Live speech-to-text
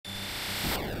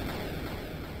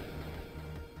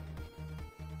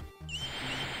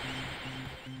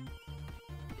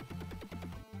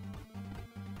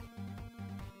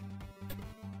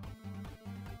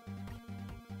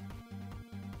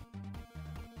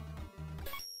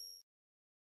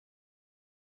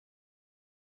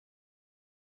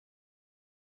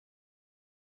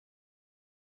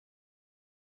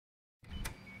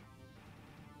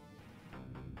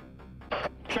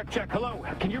Check, check, hello,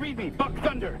 can you read me? Buck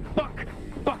Thunder, Buck,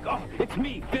 oh, it's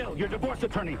me, Phil, your divorce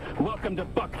attorney. Welcome to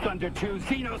Buck Thunder 2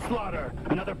 Xeno Slaughter,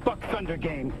 another Buck Thunder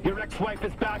game. Your ex-wife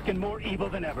is back and more evil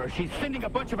than ever. She's sending a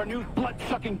bunch of her new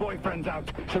blood-sucking boyfriends out.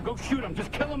 So go shoot them,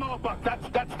 just kill them all, Buck,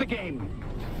 that's the game.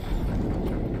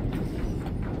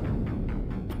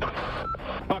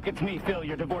 Buck, it's me, Phil,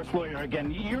 your divorce lawyer again.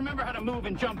 You remember how to move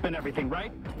and jump and everything,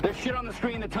 right? There's shit on the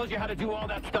screen that tells you how to do all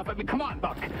that stuff. I mean, come on,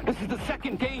 Buck. This is the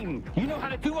second game. You know how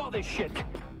to do all this shit.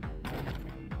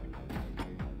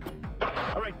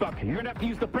 All right, Buck, you're gonna have to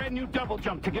use the brand new double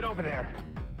jump to get over there.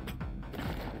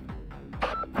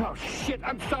 Oh, shit,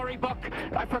 I'm sorry, Buck.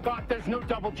 I forgot there's no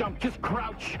double jump, just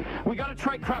crouch. We gotta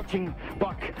try crouching,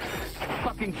 Buck.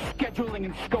 Fucking scheduling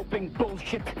and scoping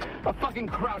bullshit. A fucking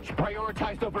crouch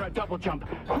prioritized over a double jump.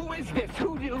 Who is this?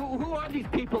 Who are these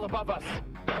people above us?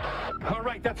 All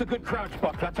right, that's a good crouch,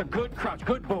 Buck. That's a good crouch.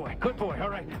 Good boy, all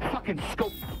right. Fucking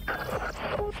scope.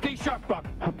 Stay sharp, Buck.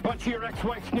 A bunch of your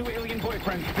ex-wife's new alien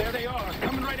boyfriends. There they are,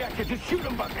 coming right at you. Just shoot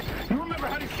them, Buck. You remember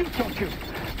how to shoot, don't you?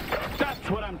 That's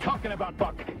what I'm talking about,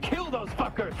 Buck. Kill those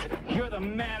fuckers. You're the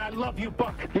man. I love you,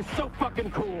 Buck. You're so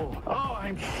fucking cool. Oh,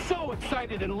 I'm so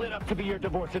excited and lit up to be your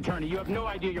divorce attorney. You have no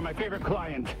idea. You're my favorite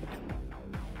client.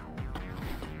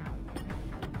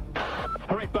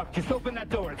 All right, Buck, just open that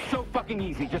door. It's so fucking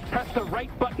easy. Just press the right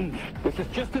buttons. This is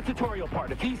just the tutorial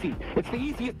part. It's easy. It's the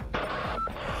easiest.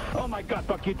 Oh my God,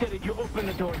 Buck, you did it. You opened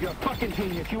the door. You're a fucking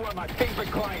genius. You are my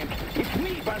favorite client. It's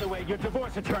me, by the way, your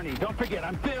divorce attorney. Don't forget,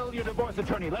 I'm Phil, your divorce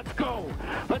attorney. Let's go.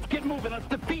 Let's get moving. Let's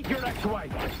defeat your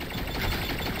ex-wife.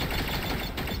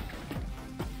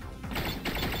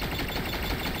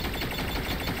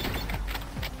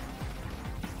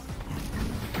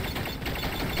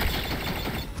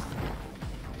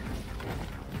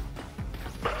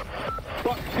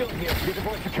 Phil here, your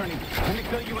divorce attorney. Let me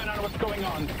fill you in on what's going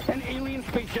on. An alien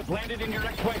spaceship landed in your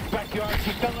ex-wife's backyard.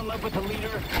 She fell in love with the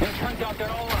leader, and it turns out they're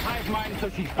all a hive mind, so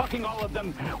she's fucking all of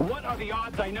them. What are the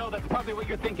odds? I know that's probably what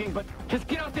you're thinking, but just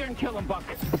get out there and kill them, Buck.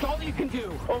 It's all you can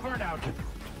do. Over and out.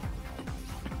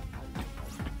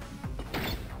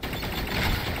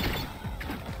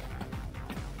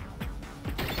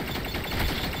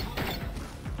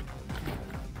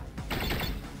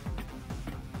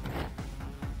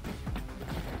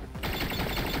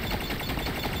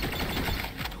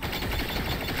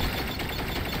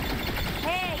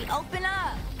 Open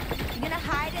up! You gonna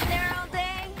hide in there all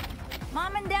day?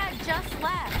 Mom and Dad just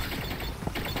left.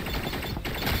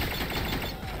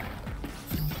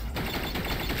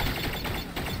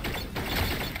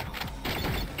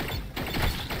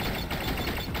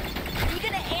 Are you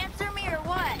gonna answer me or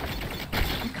what?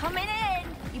 I'm coming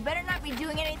in. You better not be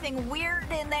doing anything weird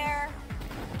in there.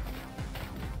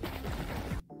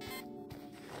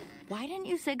 Why didn't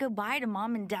you say goodbye to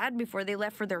Mom and Dad before they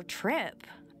left for their trip?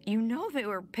 You know they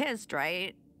were pissed,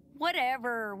 right?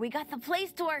 Whatever, we got the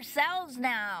place to ourselves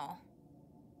now.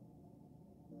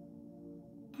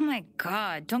 Oh my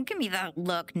God, don't give me that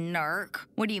look, narc.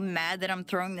 What, are you mad that I'm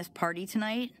throwing this party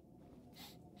tonight?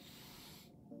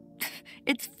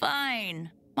 It's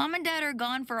fine. Mom and Dad are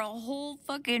gone for a whole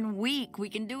fucking week. We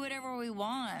can do whatever we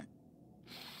want.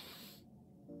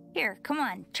 Here, come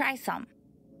on, try some.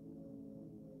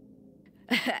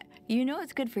 You know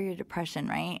it's good for your depression,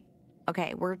 right?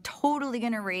 Okay, we're totally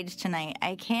gonna rage tonight.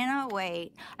 I cannot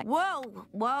wait.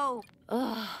 Whoa.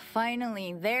 Ugh,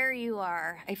 finally, there you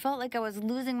are. I felt like I was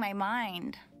losing my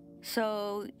mind.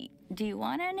 So, do you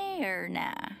want any or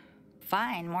nah?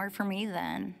 Fine, more for me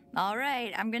then. All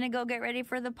right, I'm gonna go get ready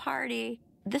for the party.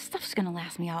 This stuff's gonna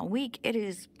last me all week. It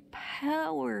is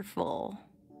powerful.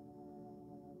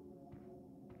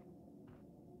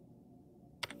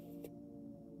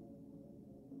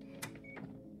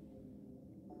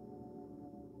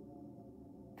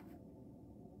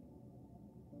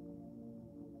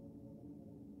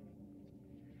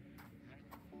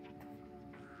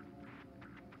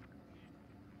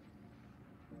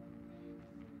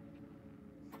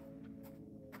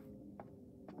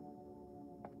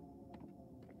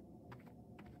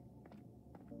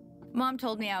 Mom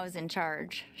told me I was in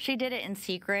charge. She did it in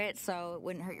secret so it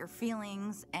wouldn't hurt your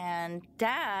feelings, and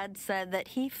Dad said that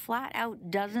he flat out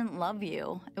doesn't love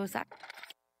you. It was that.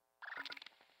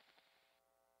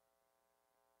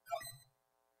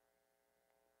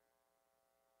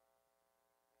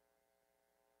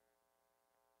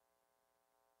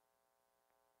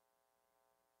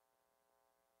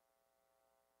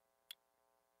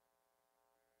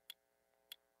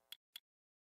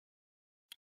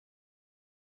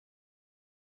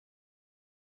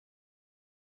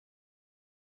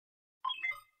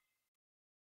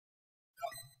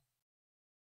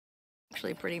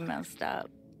 actually pretty messed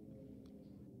up.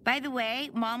 By the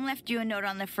way, Mom left you a note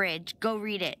on the fridge. Go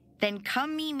read it. Then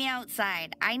come meet me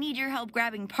outside. I need your help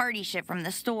grabbing party shit from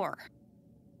the store.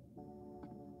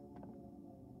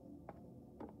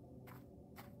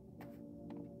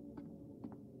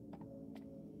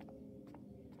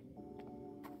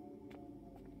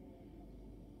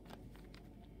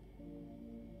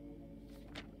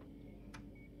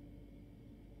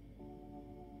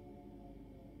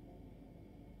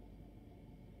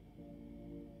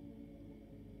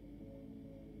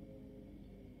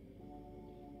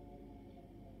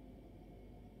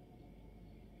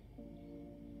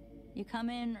 You come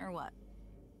in or what?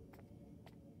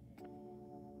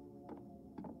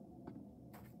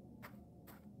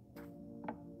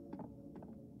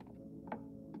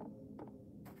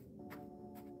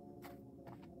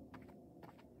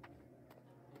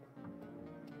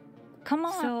 Come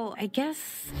on. So, I guess...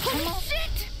 Holy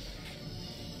shit!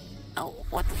 Oh,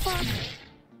 what the fuck?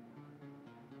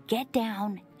 Get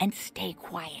down and stay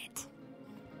quiet.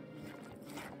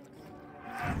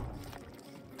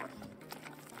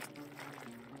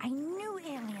 I knew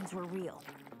aliens were real.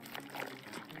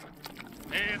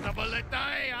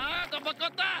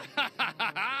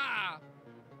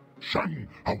 Shan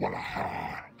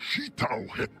hawalaha, shitao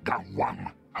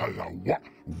hetawang, halawa,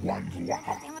 wanwa.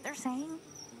 Understand what they're saying?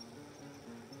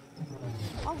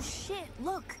 Oh shit,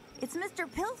 look, it's Mr.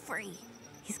 Pilfrey.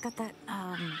 He's got that,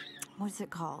 what's it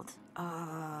called?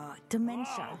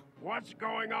 Dementia. Oh, what's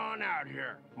going on out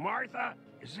here? Martha,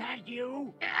 is that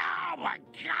you? Oh my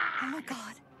God! Oh my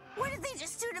God. What did they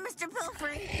just do to Mr.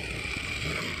 Pilfrey?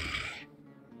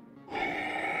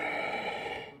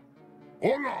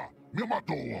 Hola,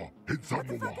 miamatoa, What the fuck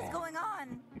is hitsamoa. going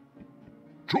on?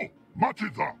 Cho,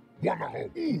 machiza, wanaho.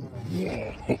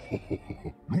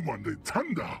 Lumande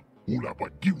tanda, ula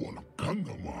bagiwa la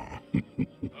kangama.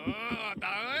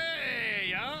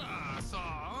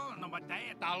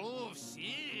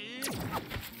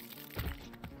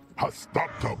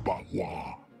 Hastata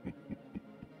bawa.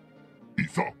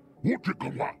 Isa,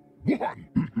 wuchikawa, wuhan.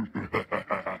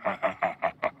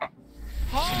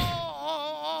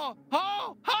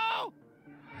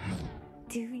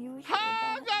 Do you hear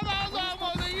that?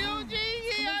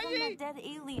 From that dead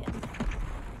alien.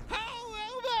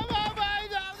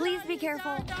 Please be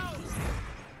careful.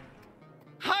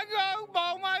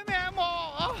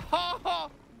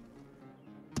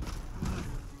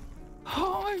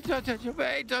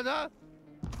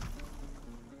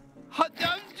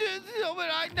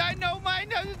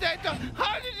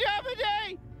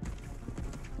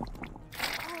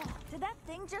 Did that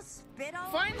thing just spit all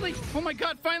Finally! Oh my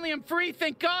God, finally I'm free,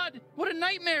 thank God! What a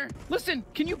nightmare! Listen,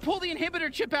 can you pull the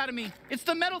inhibitor chip out of me? It's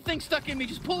the metal thing stuck in me,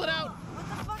 just pull it out! What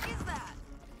the fuck is that?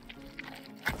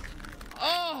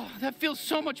 Oh, that feels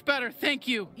so much better, thank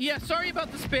you. Yeah, sorry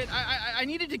about the spit. I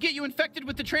needed to get you infected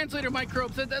with the translator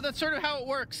microbes. That's sort of how it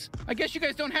works. I guess you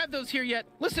guys don't have those here yet.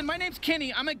 Listen, my name's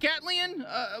Kenny. I'm a Gatlian.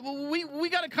 We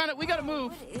gotta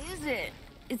move. What is it?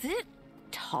 Is it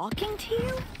talking to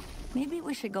you? Maybe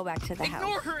we should go back to the house.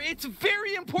 Ignore her. It's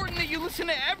very important that you listen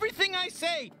to everything I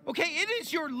say. Okay, it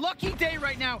is your lucky day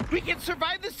right now. We can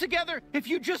survive this together if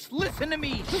you just listen to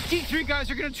me. Those G3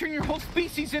 guys are gonna turn your whole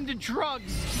species into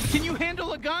drugs. Can you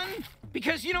handle a gun?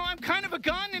 Because, you know, I'm kind of a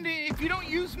gun, and if you don't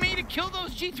use me to kill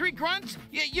those G3 grunts,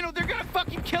 you know, they're gonna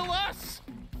fucking kill us.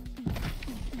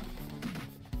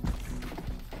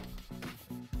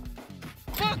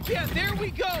 Fuck yeah, there we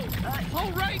go.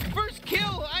 All right, first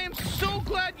kill. I am so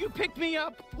glad you picked me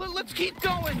up. Let's keep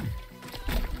going.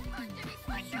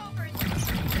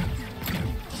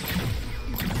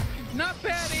 Not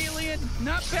bad, alien.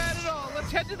 Not bad at all.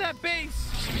 Let's head to that base.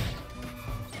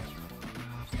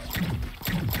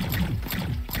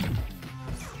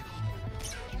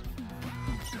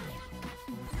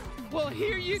 Well,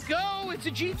 here you go. It's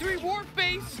a G3 warp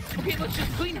base. Okay, let's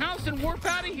just clean house and warp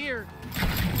out of here.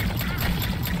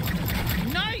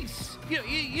 Nice!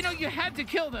 You know, you had to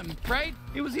kill them, right?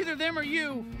 It was either them or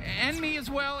you, and me as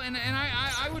well, and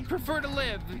I would prefer to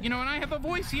live. You know, and I have a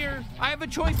voice here. I have a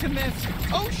choice in this.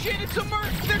 Oh shit, it's a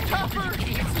merc! They're tougher!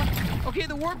 Okay,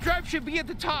 the warp drive should be at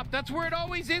the top. That's where it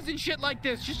always is in shit like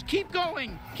this. Just keep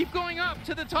going. Keep going up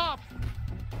to the top.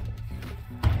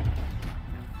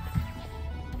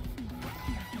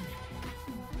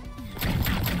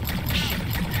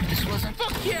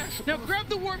 Fuck yeah! Now grab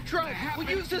the warp drive. We'll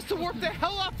use this to warp the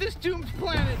hell off this doomed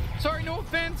planet. Sorry, no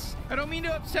offense. I don't mean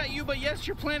to upset you, but yes,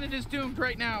 your planet is doomed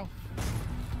right now.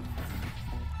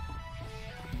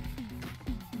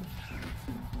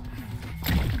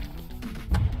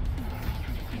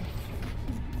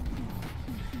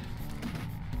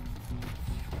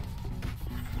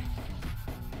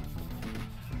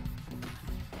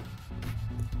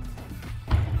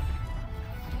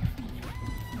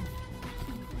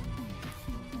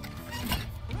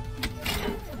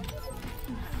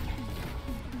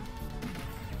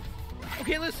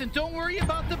 Okay, listen, don't worry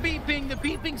about the beeping. The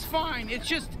beeping's fine.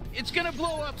 It's gonna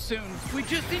blow up soon. We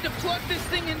just need to plug this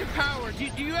thing into power. Do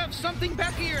you have something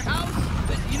back at your house?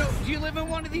 Do you live in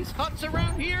one of these huts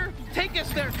around here? Take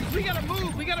us there, 'cause we gotta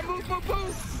move. We gotta move.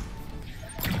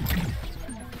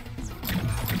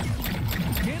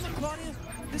 Damn it, Claudia.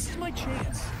 This is my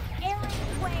chance.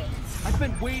 Alien, wait. I've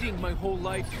been waiting my whole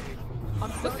life.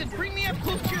 Listen, bring me up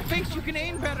close to your face. You can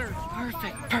aim better.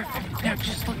 Perfect. Now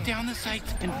just look down the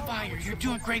sights and fire. You're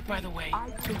doing great, by the way.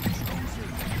 I've been chosen.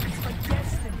 It's my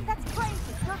destiny. That's crazy.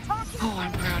 You're talking. Oh,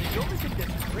 I'm proud of You you. always think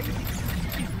that's crazy.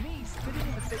 It's me spitting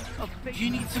in the face of fake. Do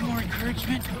you need some more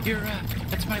encouragement?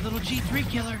 That's my little G3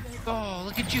 killer. Oh,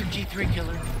 look at you, G3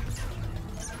 killer.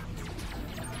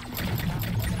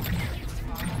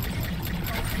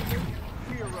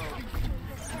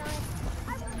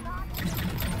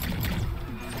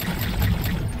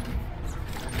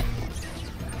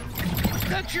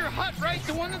 That's your hut, right?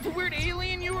 The one that the weird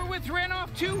alien you were with ran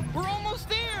off to? We're almost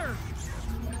there!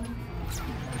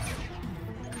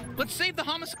 Let's save the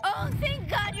homicide. Oh, thank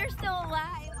God you're still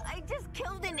alive. I just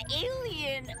killed an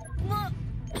alien. Look,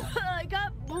 I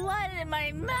got blood in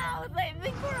my mouth. I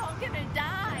think we're all gonna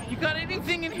die. You got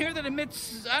anything in here that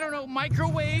emits, I don't know,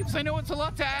 microwaves? I know it's a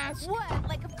lot to ask. What,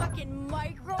 like a fucking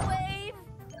microwave?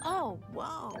 Oh,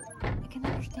 whoa. I can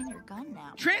understand your gun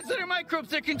now. Translator microbes,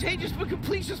 they're contagious, but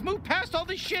please just move past all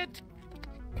this shit.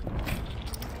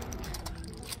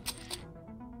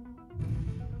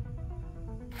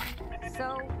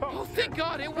 So, Oh, thank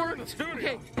God, it worked.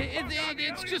 Okay,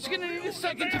 it's just gonna need a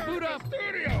second to boot up.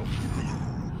 Studio!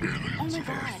 oh my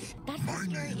God, that's My the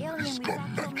scary name alien is we saw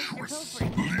from Mr. Garnatuous,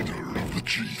 Pilfrey. leader of the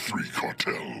G3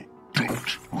 cartel.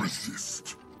 Don't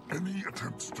resist. Any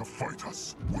attempts to fight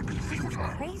us would be futile.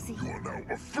 Crazy. You are now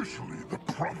officially the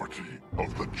property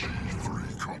of the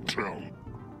G3 cartel.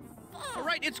 All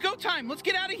right, it's go time. Let's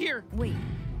get out of here. Wait,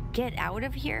 get out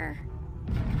of here?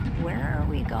 Where are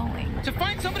we going? To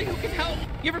find somebody who can help.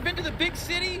 You ever been to the big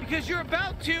city? Because you're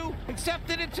about to, except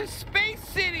that it's a space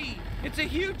city. It's a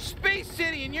huge space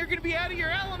city, and you're gonna be out of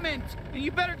your element. And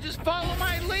you better just follow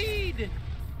my lead.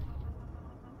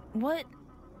 What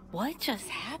just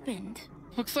happened?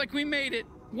 Looks like we made it.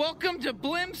 Welcome to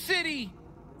Blim City.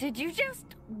 Did you just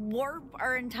warp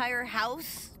our entire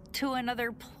house to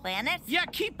another planet? Yeah,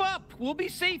 keep up. We'll be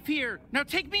safe here. Now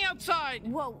take me outside.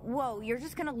 Whoa, you're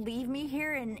just gonna leave me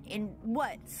here in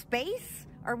what, space?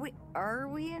 Are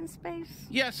we in space?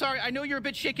 Yeah, sorry, I know you're a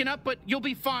bit shaken up, but you'll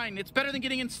be fine. It's better than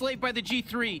getting enslaved by the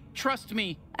G3. Trust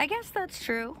me. I guess that's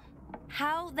true.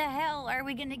 How the hell are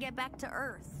we gonna get back to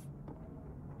Earth?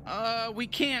 We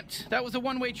can't. That was a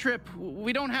one-way trip.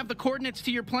 We don't have the coordinates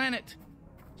to your planet.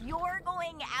 You're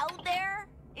going out there?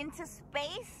 Into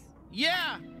space?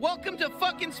 Yeah, welcome to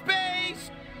fucking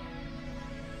space!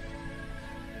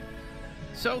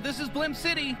 So this is Blim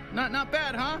City. Not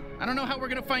bad, huh? I don't know how we're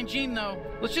gonna find Gene, though.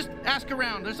 Let's just ask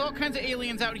around. There's all kinds of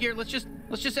aliens out here. Let's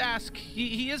just ask.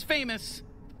 He is famous.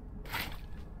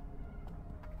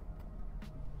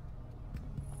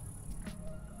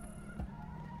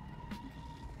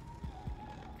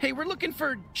 Hey, we're looking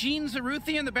for Gene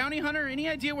Zaruthian, the bounty hunter. Any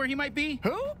idea where he might be?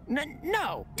 Who?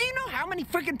 No. Do you know how many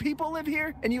freaking people live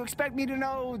here? And you expect me to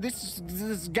know this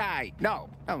guy? No,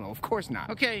 of course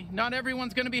not. Okay, not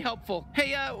everyone's gonna be helpful.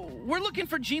 Hey, we're looking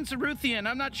for Gene Zaruthian.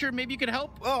 I'm not sure, maybe you could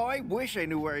help? Oh, I wish I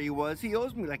knew where he was. He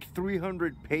owes me like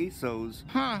 300 pesos.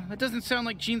 Huh, that doesn't sound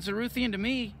like Gene Zaruthian to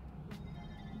me.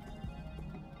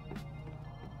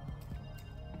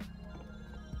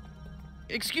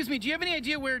 Excuse me, do you have any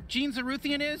idea where Gene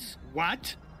Zaruthian is?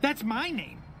 What? That's my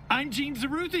name. I'm Gene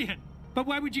Zaruthian. But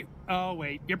why would you... Oh,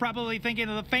 wait. You're probably thinking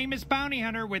of the famous bounty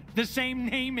hunter with the same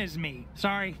name as me.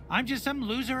 Sorry, I'm just some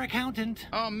loser accountant.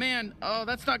 Oh, man. Oh,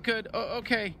 that's not good. Oh,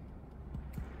 okay.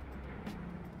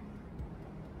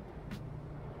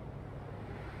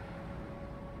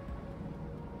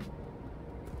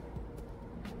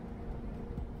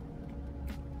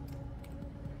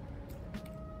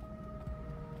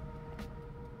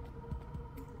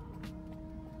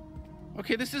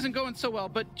 Okay, this isn't going so well,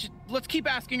 but let's keep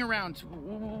asking around.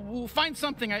 We'll find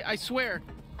something, I swear.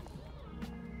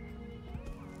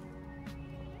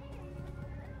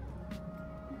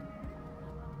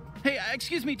 Hey,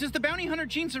 excuse me, does the bounty hunter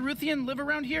Gene Zaruthian live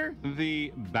around here?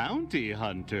 The bounty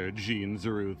hunter, Gene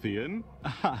Zaruthian?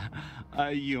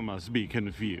 You must be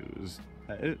confused.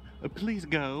 Please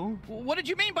go. What did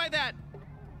you mean by that?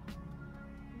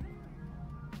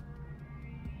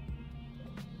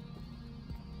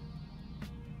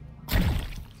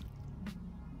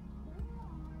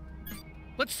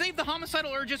 Let's save the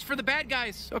homicidal urges for the bad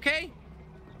guys, okay?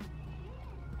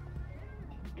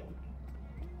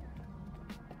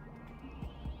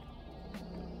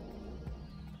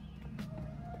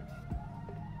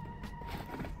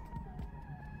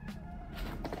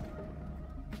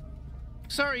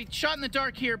 Sorry, shot in the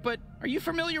dark here, but are you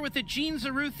familiar with the Gene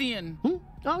Zaruthian?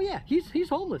 Oh, yeah, he's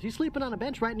homeless. He's sleeping on a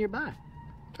bench right nearby.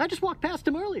 I just walked past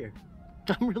him earlier.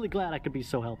 I'm really glad I could be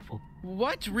so helpful.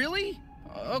 What? Really?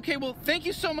 Okay, well, thank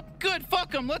you so much. Good,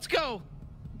 fuck him, let's go.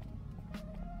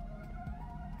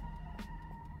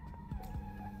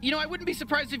 You know, I wouldn't be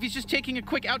surprised if he's just taking a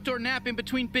quick outdoor nap in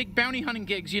between big bounty hunting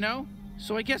gigs, you know?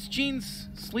 So I guess Gene's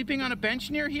sleeping on a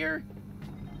bench near here?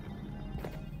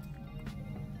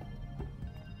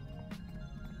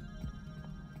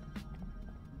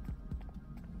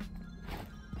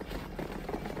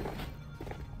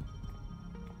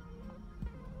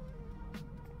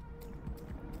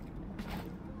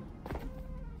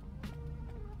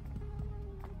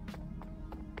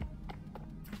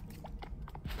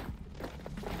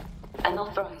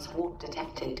 Unauthorized walk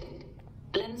detected.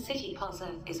 Glen City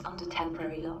Plaza is under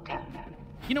temporary lockdown.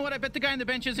 You know what? I bet the guy on the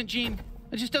bench isn't Gene.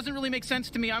 It just doesn't really make sense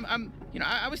to me.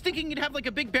 I was thinking you'd have like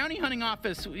a big bounty hunting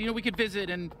office, you know, we could visit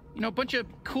and, you know, a bunch of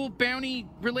cool bounty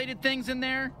related things in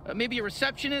there. Maybe a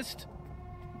receptionist.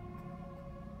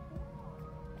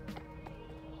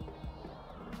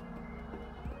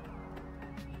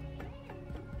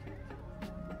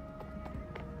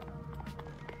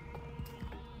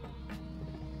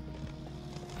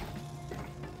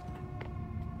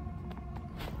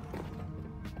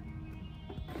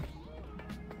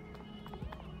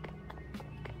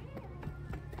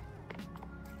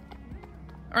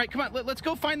 All right, come on, let's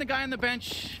go find the guy on the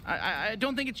bench. I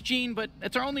don't think it's Gene, but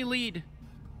it's our only lead.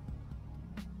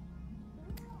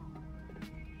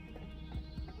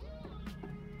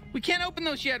 We can't open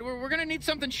those yet. We're gonna need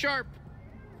something sharp.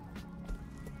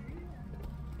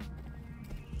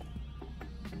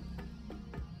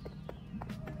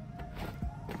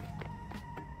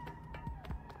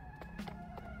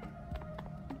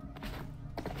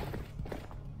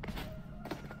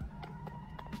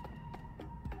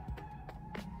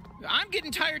 I'm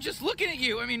getting tired just looking at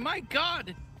you. I mean, my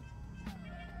God.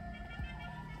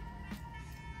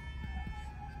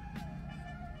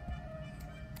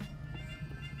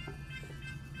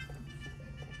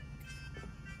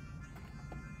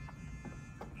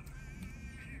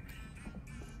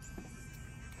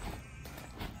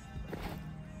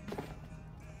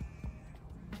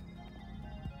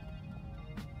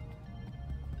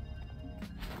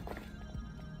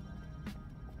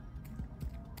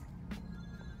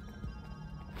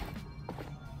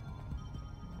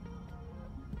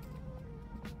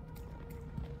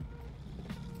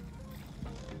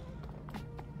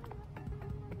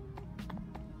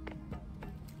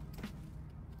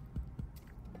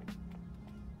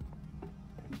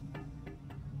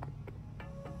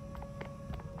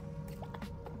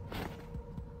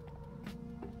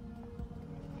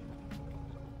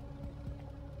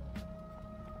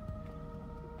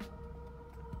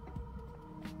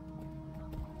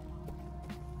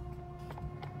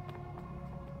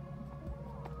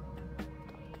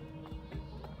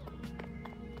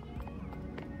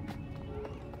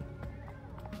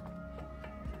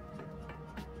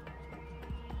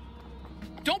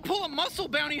 Don't pull a muscle,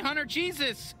 bounty hunter,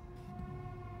 Jesus!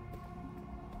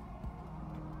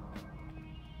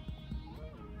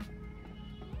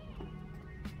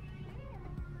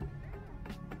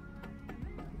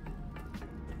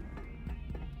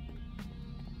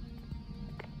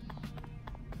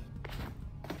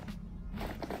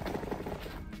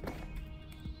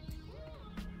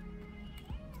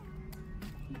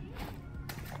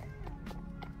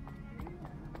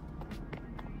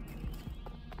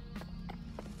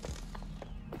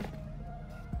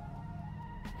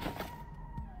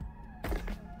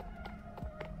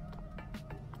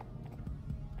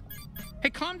 Hey,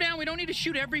 calm down. We don't need to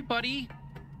shoot everybody.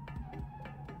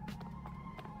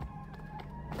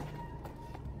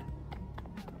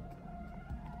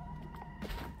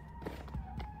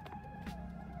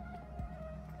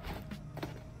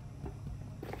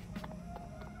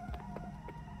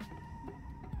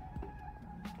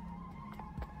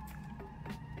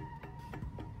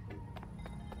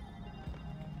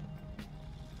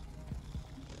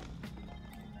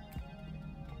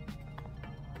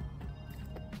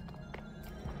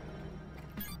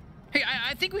 Hey,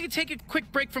 I think we could take a quick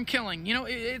break from killing. You know,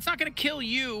 it's not gonna kill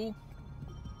you.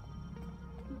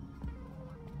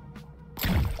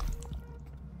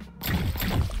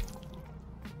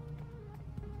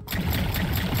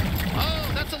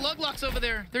 Oh, that's a lug lock's over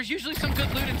there. There's usually some good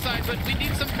loot inside, but we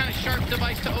need some kind of sharp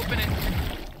device to open it.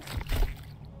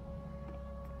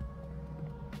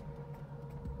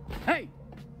 Hey,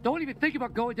 don't even think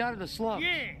about going down to the slums.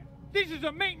 Yeah, this is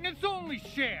a maintenance-only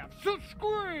shaft, so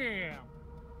scram!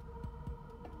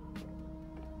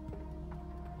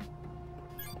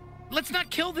 let's not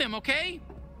kill them, okay?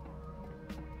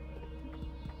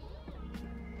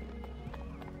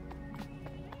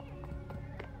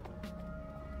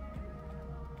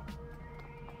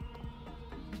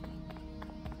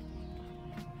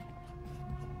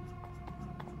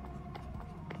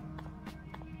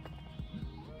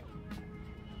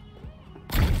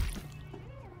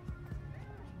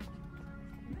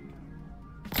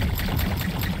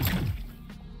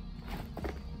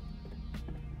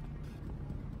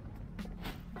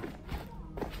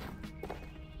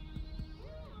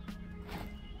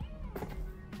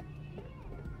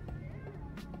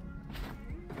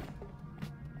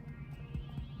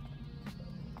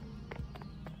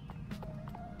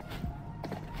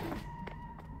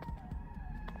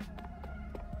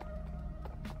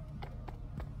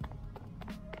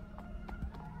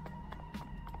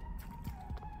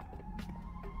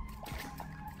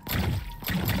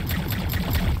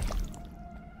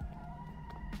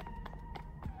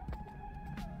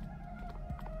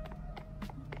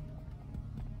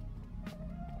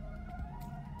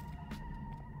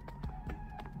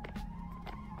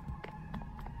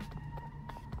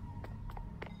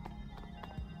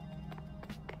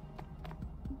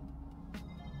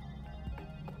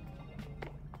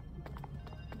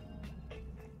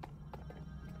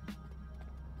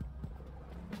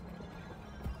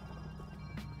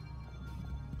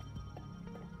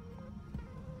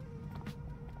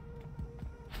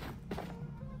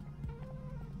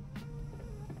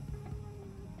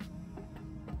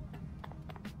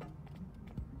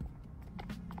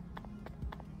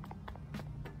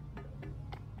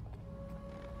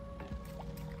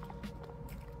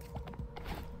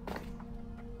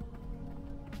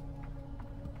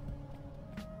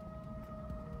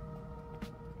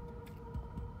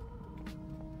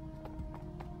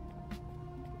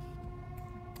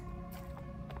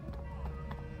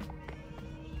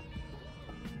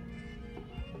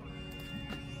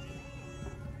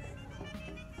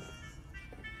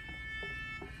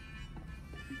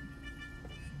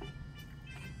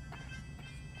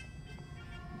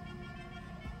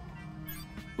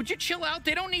 Would you chill out?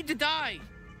 They don't need to die.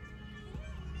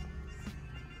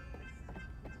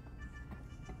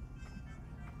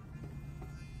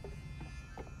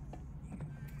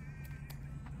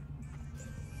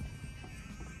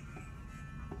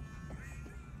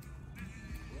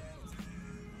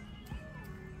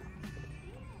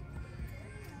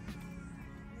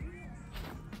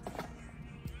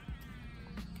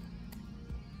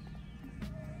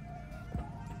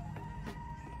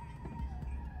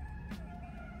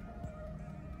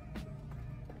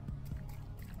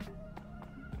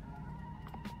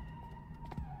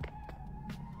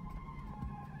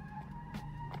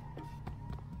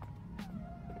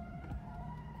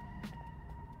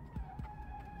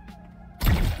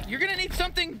 You're gonna need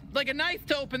something like a knife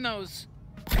to open those.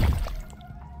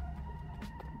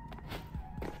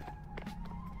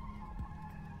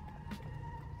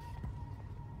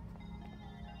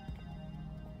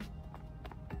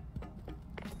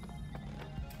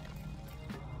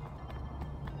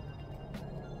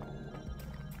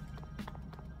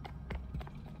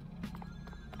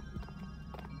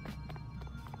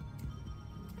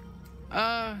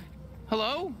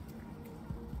 Hello?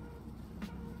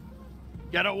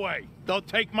 Get away. Don't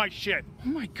take my shit. Oh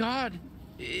my god.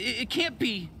 It can't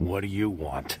be. What do you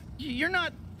want? You're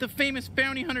not the famous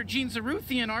bounty hunter Gene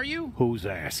Zaruthian, are you? Who's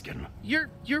asking? You're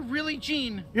really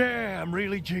Gene. Yeah, I'm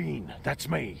really Gene. That's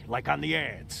me, like on the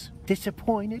ads.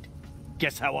 Disappointed?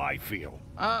 Guess how I feel.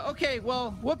 Okay,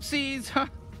 well, whoopsies.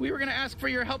 We were gonna ask for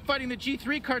your help fighting the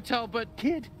G3 cartel, but...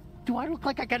 Kid, do I look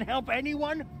like I can help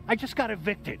anyone? I just got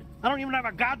evicted. I don't even have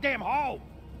a goddamn home.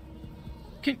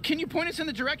 Can you point us in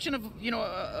the direction of, you know,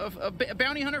 a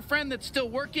bounty hunter friend that's still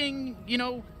working, you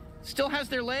know, still has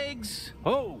their legs?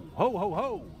 Ho, ho, ho,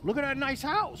 ho. Look at that nice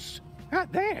house.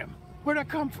 God damn. Where'd that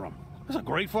come from? That's a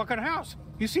great fucking house.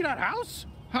 You see that house?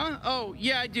 Huh? Oh,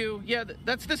 yeah, I do. Yeah,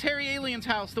 that's this hairy alien's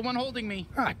house, the one holding me.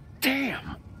 God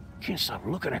damn. Can't stop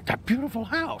looking at that beautiful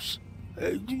house.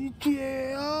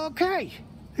 Yeah, okay.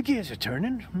 The gears are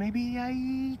turning. Maybe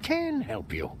I can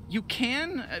help you. You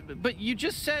can? But you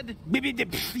just said...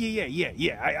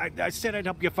 Yeah. I said I'd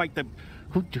help you fight the...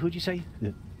 Who'd you say?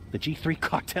 The G3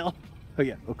 cartel? Oh,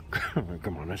 yeah. Oh,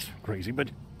 come on, that's crazy, but...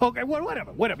 Okay,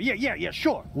 whatever. Yeah,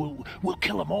 sure. We'll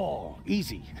kill them all.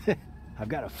 Easy. I've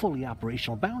got a fully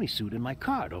operational bounty suit in my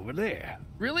cart over there.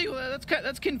 Really? Well,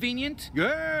 that's convenient.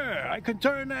 Yeah, I can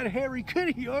turn that hairy kid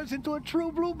of yours into a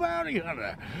true blue bounty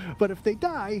hunter. But if they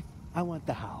die... I want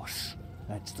the house.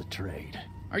 That's the trade.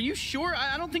 Are you sure?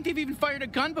 I don't think they've even fired a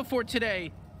gun before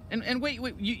today. And wait,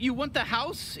 you want the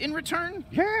house in return?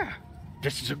 Yeah.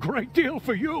 this is a great deal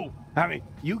for you. I mean,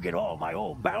 you get all my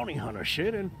old bounty hunter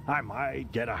shit, and I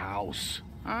might get a house.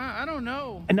 I don't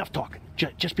know. Enough talking.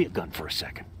 Just be a gun for a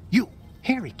second. You,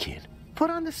 hairy kid, put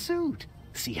on the suit.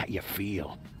 See how you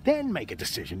feel. Then make a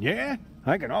decision, yeah?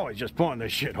 I can always just pawn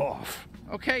this shit off.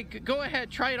 Okay, go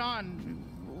ahead. Try it on.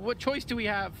 What choice do we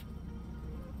have?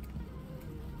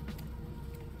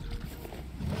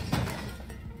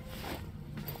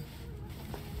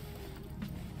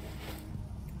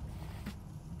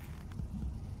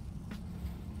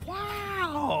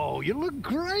 Wow, you look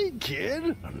great,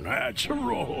 kid.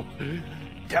 Natural.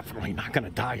 Definitely not gonna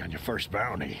die on your first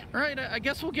bounty. All right, I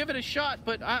guess we'll give it a shot,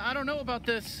 but I don't know about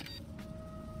this.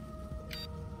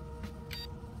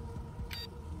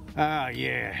 Ah,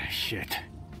 yeah, shit.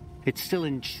 It's still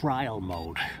in trial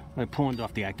mode. I pawned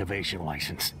off the activation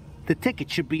license. The ticket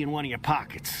should be in one of your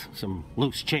pockets. Some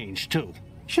loose change, too.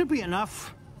 Should be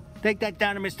enough. Take that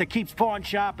down to Mr. Keep's pawn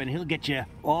shop, and he'll get you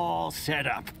all set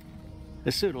up.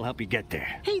 The suit will help you get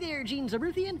there. Hey there, Gene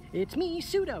Zaruthian. It's me,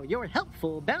 Pseudo, your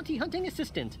helpful bounty hunting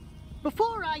assistant.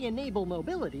 Before I enable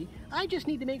mobility, I just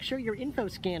need to make sure your info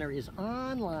scanner is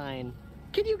online.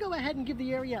 Can you go ahead and give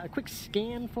the area a quick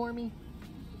scan for me?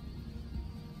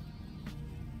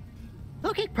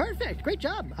 Okay, perfect. Great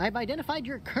job. I've identified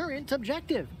your current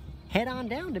objective. Head on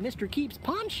down to Mr. Keep's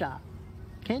pawn shop.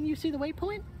 Can you see the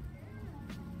waypoint?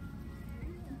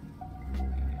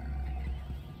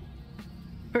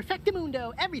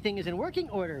 Perfectamundo, everything is in working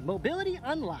order. Mobility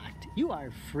unlocked. You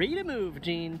are free to move,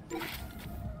 Gene.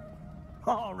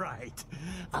 All right.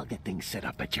 I'll get things set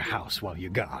up at your house while you're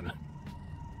gone.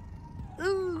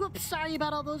 Ooh, whoops, sorry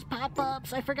about all those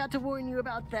pop-ups. I forgot to warn you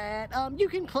about that. You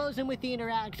can close them with the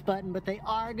interact button, but they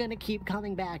are gonna keep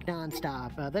coming back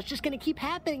nonstop. That's just gonna keep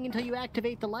happening until you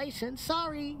activate the license.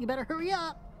 Sorry, you better hurry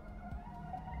up.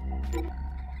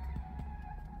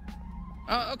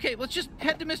 Okay, let's just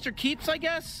head to Mr. Keep's, I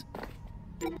guess.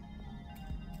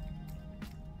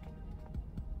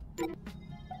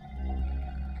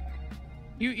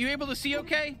 You able to see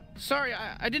okay? Sorry,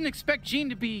 I didn't expect Gene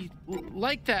to be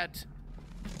like that.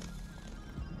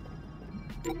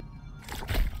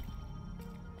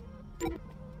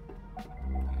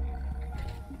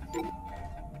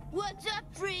 What's up,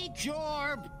 freak?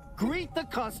 Jorb! Greet the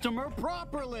customer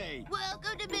properly!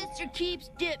 Welcome to Mr.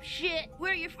 Keep's, dipshit.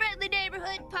 We're your friendly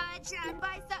neighborhood pawn shop.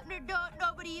 Buy something or don't,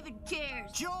 nobody even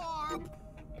cares. Jorb!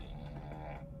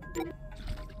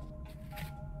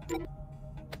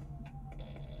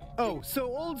 Oh,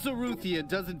 so old Zaruthian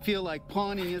doesn't feel like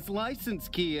pawning his license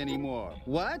key anymore.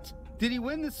 What? Did he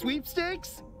win the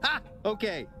sweepstakes? Ha!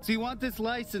 Okay, so you want this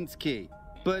license key.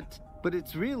 But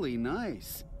it's really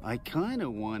nice. I kinda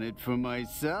want it for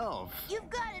myself.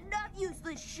 You've got enough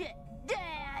useless shit,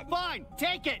 Dad. Fine,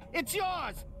 take it. It's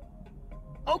yours.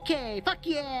 Okay, fuck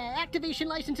yeah. Activation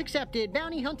license accepted.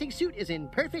 Bounty hunting suit is in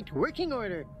perfect working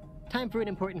order. Time for an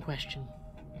important question.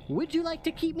 Would you like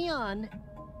to keep me on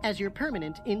as your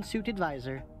permanent in-suit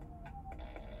advisor?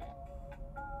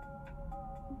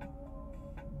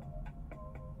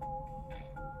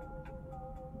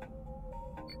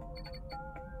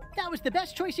 That was the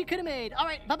best choice you could have made. All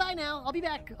right, bye-bye now. I'll be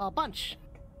back a bunch.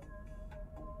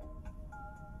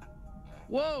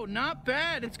 Whoa, not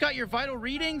bad. It's got your vital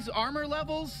readings, armor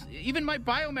levels, even my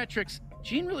biometrics.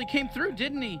 Gene really came through,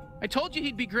 didn't he? I told you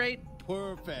he'd be great.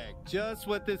 Perfect. Just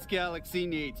what this galaxy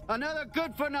needs. Another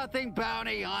good-for-nothing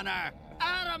bounty hunter.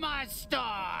 Out of my store!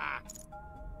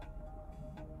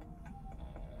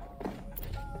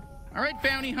 All right,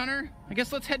 bounty hunter. I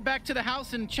guess let's head back to the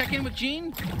house and check in with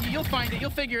Gene. You'll find it. You'll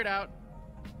figure it out.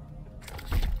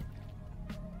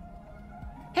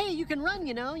 Hey, you can run,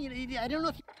 you know. I don't know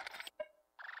if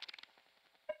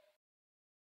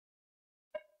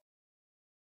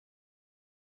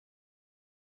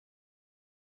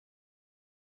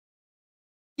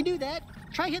you do that.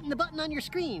 Try hitting the button on your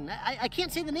screen. I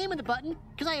can't say the name of the button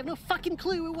because I have no fucking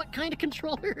clue what kind of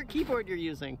controller or keyboard you're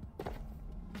using.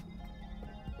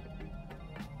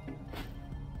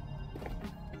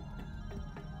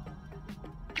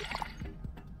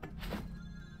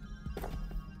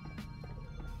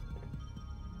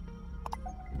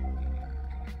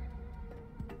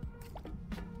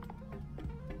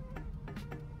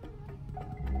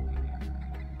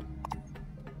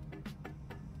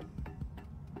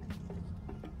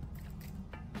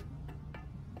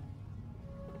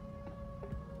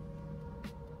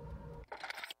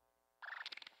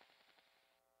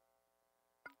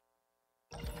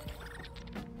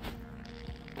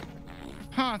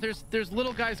 Huh, there's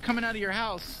little guys coming out of your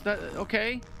house.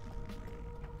 Okay?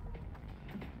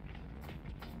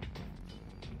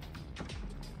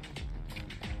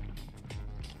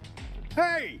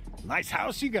 Hey, nice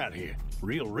house you got here.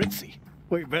 Real ritzy.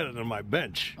 Way better than my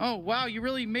bench. Oh, wow, you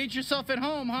really made yourself at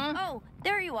home, huh? Oh,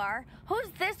 there you are. Who's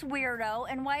this weirdo,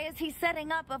 and why is he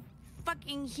setting up a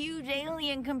fucking huge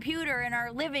alien computer in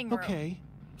our living room? Okay,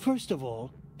 first of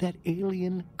all, that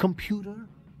alien computer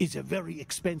is a very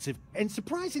expensive and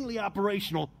surprisingly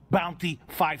operational Bounty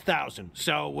 5000.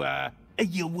 So,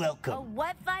 you're welcome. A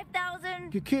what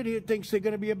 5,000? Your kid here thinks they're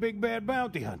gonna be a big bad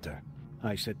bounty hunter.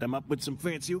 I set them up with some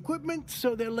fancy equipment,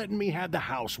 so they're letting me have the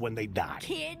house when they die.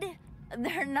 Kid?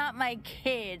 They're not my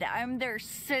kid. I'm their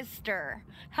sister.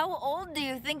 How old do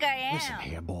you think I am? Listen,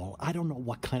 Hairball, I don't know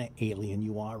what kind of alien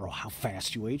you are or how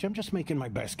fast you age. I'm just making my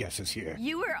best guesses here.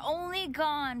 You were only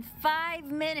gone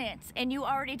 5 minutes, and you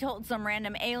already told some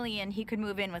random alien he could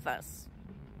move in with us.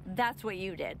 That's what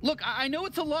you did. Look, I know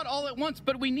it's a lot all at once,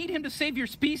 but we need him to save your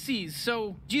species,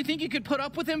 so do you think you could put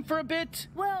up with him for a bit?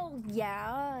 Well,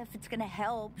 yeah, if it's gonna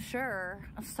help, sure.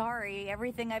 I'm sorry,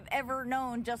 everything I've ever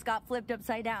known just got flipped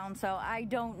upside down, so I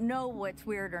don't know what's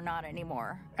weird or not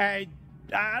anymore. I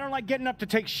don't like getting up to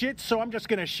take shit, so I'm just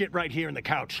gonna shit right here in the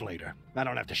couch later. I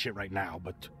don't have to shit right now,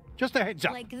 but just a heads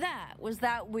up. Like that. Was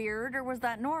that weird or was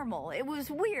that normal? It was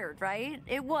weird, right?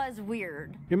 It was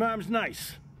weird. Your mom's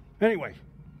nice. Anyway,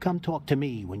 come talk to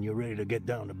me when you're ready to get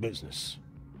down to business.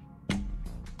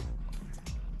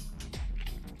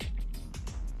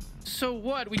 So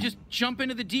what, we just jump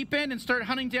into the deep end and start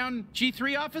hunting down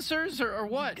G3 officers, or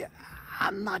what?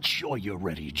 I'm not sure you're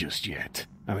ready just yet.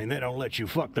 I mean, they don't let you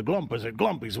fuck the Glumpers at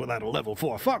Glumpies without a level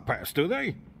 4 fuck pass, do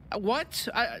they? What?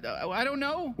 I don't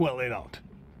know. Well, they don't.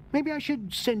 Maybe I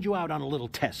should send you out on a little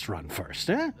test run first,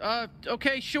 huh?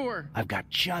 Okay, sure. I've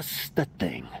got just the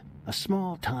thing. A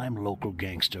small-time local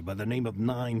gangster by the name of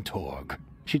TORG.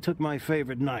 She took my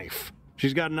favorite knife.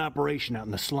 She's got an operation out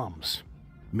in the slums.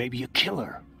 Maybe you kill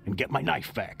her and get my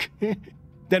knife back.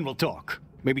 Then we'll talk.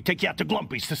 Maybe take you out to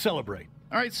Glumpies to celebrate.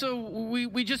 All right, so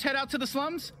we just head out to the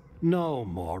slums? No,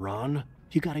 moron.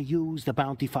 You gotta use the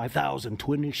Bounty 5000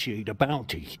 to initiate a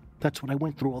bounty. That's what I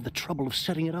went through all the trouble of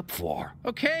setting it up for.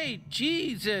 Okay,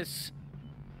 Jesus.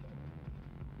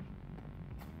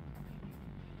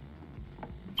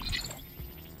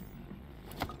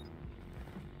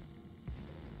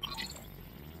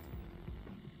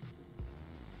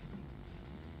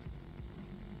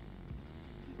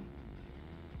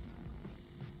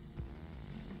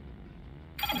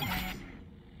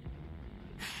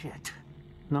 Shit.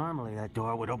 Normally that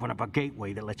door would open up a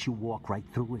gateway that lets you walk right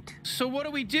through it. So what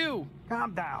do we do?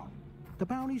 Calm down. The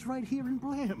bounty's right here in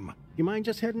Blim. You mind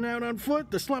just heading out on foot?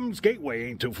 The slums gateway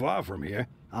ain't too far from here.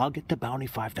 I'll get the Bounty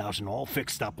 5000 all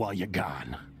fixed up while you're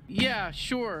gone. Yeah,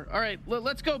 sure. All right,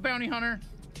 let's go, Bounty Hunter.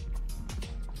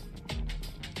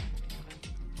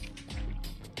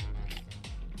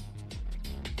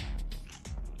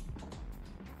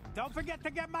 Don't forget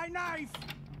to get my knife!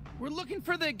 We're looking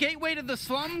for the gateway to the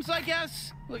slums, I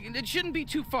guess? Look, it shouldn't be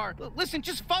too far. Listen,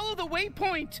 just follow the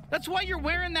waypoint. That's why you're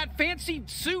wearing that fancy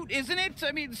suit, isn't it?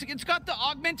 I mean, it's got the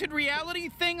augmented reality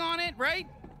thing on it, right?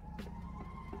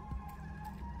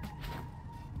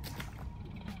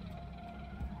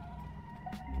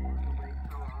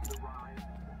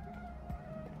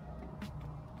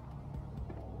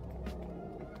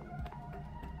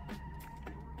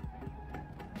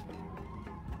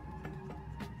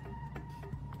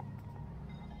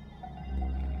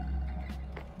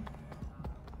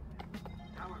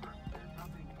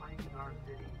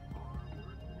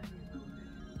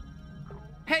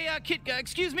 Hey, kid,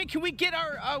 excuse me, can we get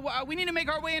our, we need to make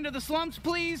our way into the slums,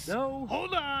 please? No.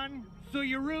 Hold on. So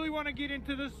you really want to get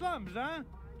into the slums, huh?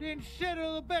 Then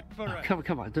settle a bet for us.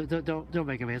 Come on, don't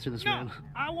make him answer this, no, man.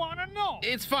 I want to know.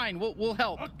 It's fine, we'll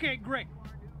help. Okay, great.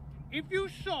 If you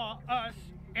saw us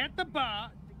at the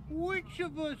bar, which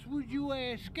of us would you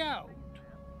ask out?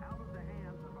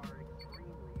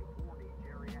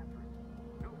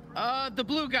 The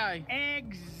blue guy.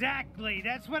 Exactly.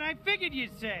 That's what I figured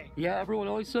you'd say. Yeah, everyone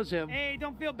always says him. Hey,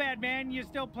 don't feel bad, man. You're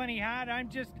still plenty hot. I'm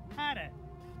just hotter.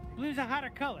 Blue's a hotter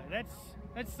color. That's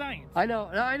science. I know.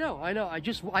 I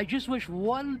just wish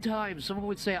one time someone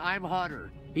would say I'm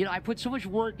hotter. You know, I put so much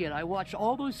work in. I watched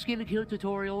all those skincare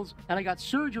tutorials, and I got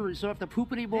surgery, so I don't have to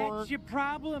poop anymore. That's your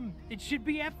problem. It should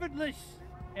be effortless.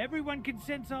 Everyone can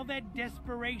sense all that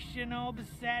desperation, all the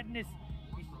sadness.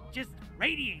 It's just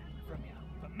radiating from you.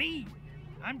 But me,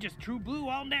 I'm just true blue,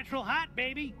 all natural hot,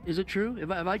 baby. Is it true?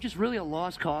 Am I just really a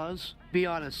lost cause? Be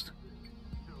honest.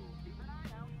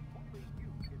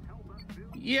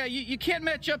 Yeah, you can't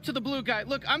match up to the blue guy.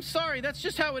 Look, I'm sorry, that's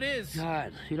just how it is.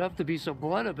 God, you don't have to be so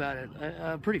blunt about it.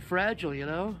 I'm pretty fragile, you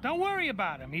know? Don't worry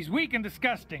about him. He's weak and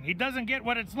disgusting. He doesn't get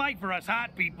what it's like for us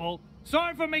hot people.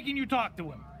 Sorry for making you talk to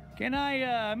him. Can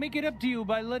I make it up to you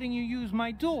by letting you use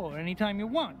my door anytime you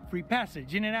want? Free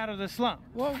passage in and out of the slum.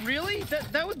 Well, really?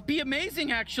 That would be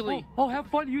amazing, actually. Oh, have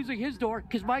fun using his door,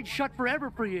 because mine's shut forever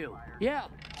for you. Yeah.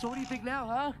 So what do you think now,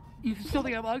 huh? You still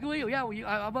think I'm ugly? Yeah, well,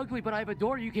 I'm ugly, but I have a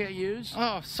door you can't use.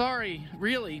 Oh, sorry,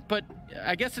 really. But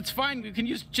I guess it's fine. We can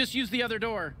just use the other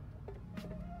door.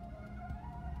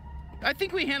 I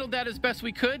think we handled that as best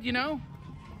we could, you know?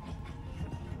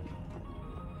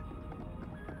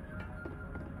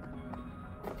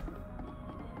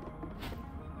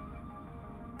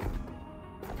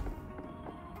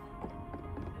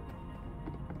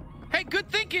 Hey, good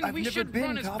thinking. We should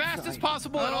run as fast as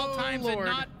possible at all times and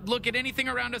not look at anything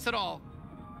around us at all.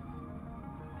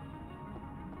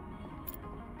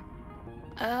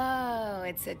 Oh,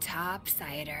 it's a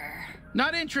topsider.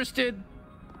 Not interested.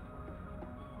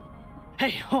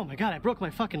 Hey, oh my god, I broke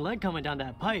my fucking leg coming down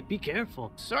that pipe. Be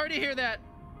careful. Sorry to hear that.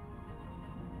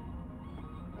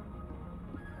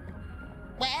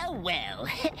 Well,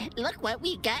 look what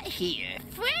we got here.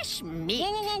 Fresh meat.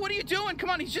 Whoa, what are you doing? Come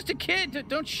on, he's just a kid.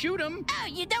 Don't shoot him. Oh,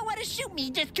 you don't want to shoot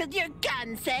me just because your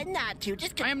gun said not to.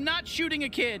 I am not shooting a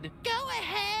kid. Go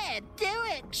ahead, do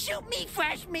it. Shoot me,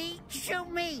 fresh meat. Shoot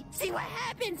me. See what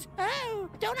happens. Oh,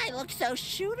 don't I look so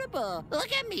shootable?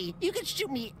 Look at me. You can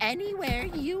shoot me anywhere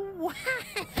you want.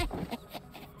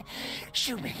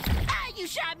 Shoot me. Ah, you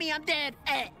shot me. I'm dead.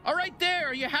 All right there.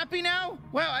 Are you happy now?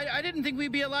 Wow, I didn't think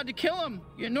we'd be allowed to kill him.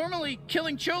 Normally,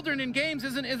 killing children in games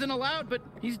isn't allowed, but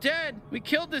he's dead. We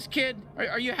killed this kid.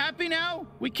 Are you happy now?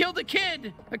 We killed a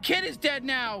kid. A kid is dead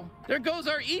now. There goes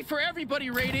our E for everybody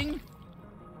rating.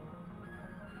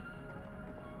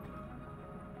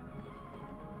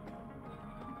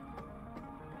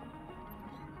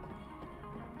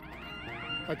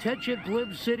 Attention,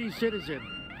 Blim City citizen.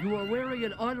 You are wearing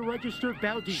an unregistered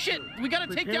bounty suit. Shit, we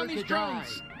gotta take down these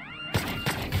drones.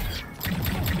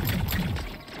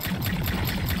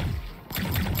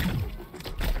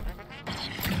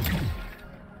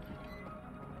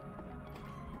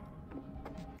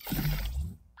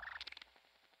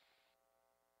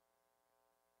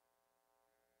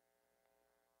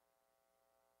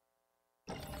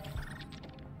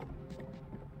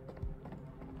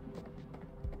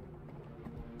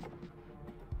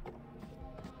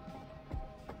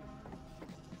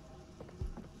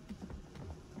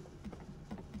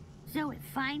 So it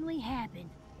finally happened.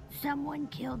 Someone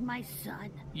killed my son.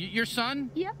 Your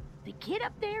son? Yep. The kid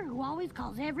up there who always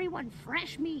calls everyone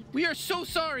fresh meat. We are so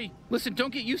sorry. Listen,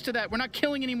 don't get used to that. We're not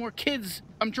killing any more kids.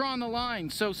 I'm drawing the line,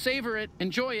 so savor it.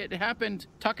 Enjoy it. It happened.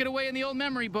 Tuck it away in the old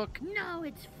memory book. No,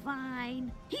 it's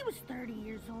fine. He was 30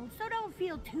 years old, so don't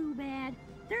feel too bad.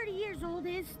 30 years old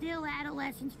is still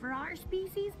adolescence for our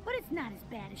species, but it's not as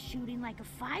bad as shooting like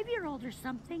a 5-year-old or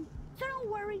something. So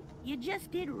don't worry, you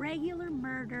just did regular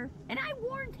murder. And I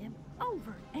warned him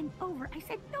over and over. I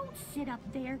said, don't sit up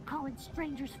there calling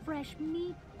strangers fresh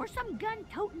meat, or some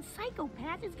gun-toting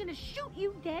psychopath is gonna shoot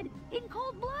you dead in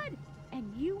cold blood.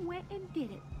 And you went and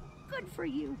did it. Good for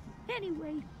you.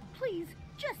 Anyway, please,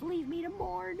 just leave me to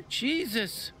mourn.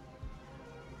 Jesus.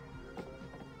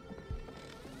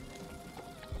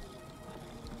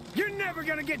 You're never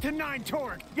gonna get to 9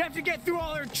 TORG! You have to get through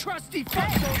all her trusty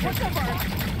fuck What's up, Art?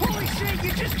 Holy shit,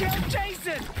 you just killed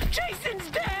Jason!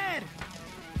 Jason's dead!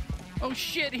 Oh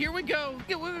shit, here we go.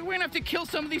 We're gonna have to kill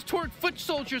some of these TORG foot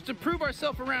soldiers to prove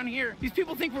ourselves around here. These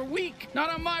people think we're weak. Not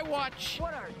on my watch.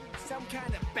 What are you, some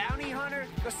kind of bounty hunter?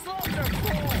 The slums are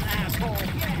full, asshole!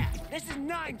 Yeah, this is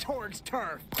 9 TORG's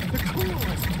turf. The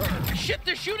coolest turf. Shit,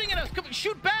 they're shooting at us. Come,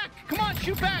 shoot back. Come on,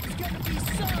 shoot back. It's gonna be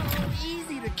so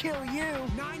easy to kill you.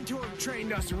 9 TORG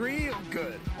trained us real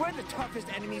good. We're the toughest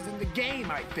enemies in the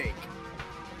game, I think.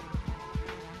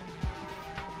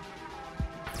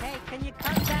 Hey, can you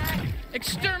come back?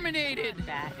 Exterminated. Come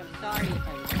back. I'm sorry if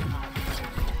I was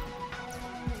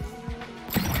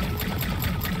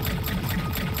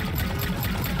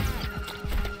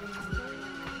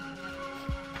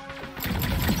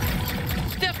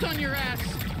Stepped on your ass.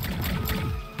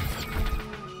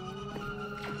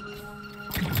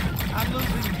 I'm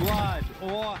losing blood,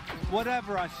 or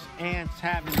whatever us ants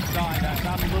have inside us.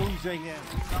 I'm losing it.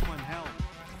 Someone help.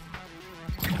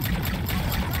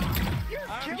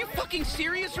 Are you fucking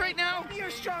serious right now?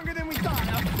 You're stronger than we thought.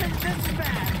 This is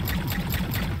bad.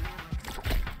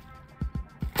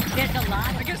 There's a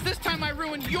lot. I guess this time I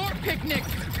ruined your picnic.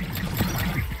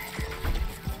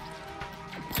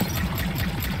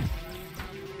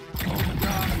 Oh,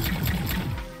 God.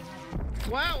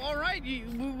 Wow, all right.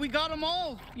 We got them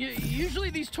all. Usually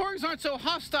these TORGs aren't so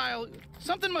hostile.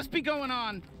 Something must be going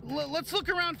on. Let's look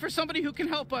around for somebody who can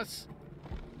help us.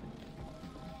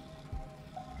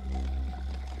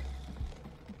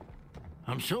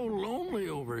 I'm so lonely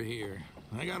over here.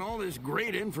 I got all this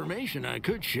great information I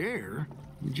could share.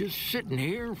 I'm just sitting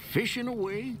here, fishing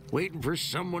away, waiting for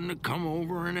someone to come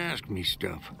over and ask me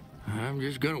stuff. I'm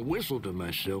just gonna whistle to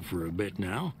myself for a bit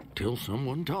now, till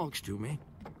someone talks to me.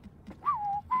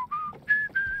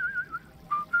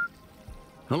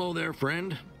 Hello there,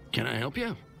 friend. Can I help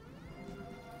you?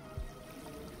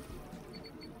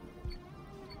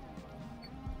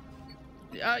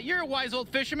 You're a wise old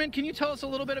fisherman. Can you tell us a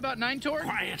little bit about 9-Torg?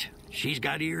 Quiet. She's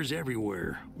got ears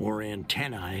everywhere. Or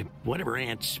antennae, whatever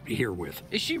ants here with.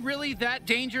 Is she really that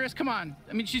dangerous? Come on.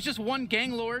 I mean, she's just one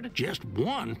gang lord. Just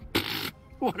one?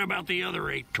 What about the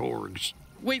other 8 Torgs?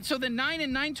 Wait, so the 9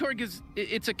 and 9-Torg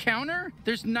it's a counter?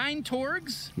 There's 9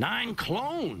 Torgs? 9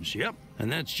 clones, yep.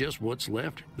 And that's just what's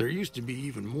left. There used to be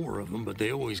even more of them, but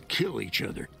they always kill each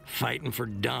other. Fighting for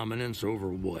dominance over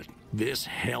what? This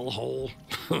hellhole?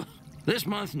 This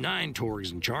month, 9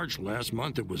 Torgs in charge. Last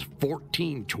month, it was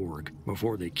 14 Torg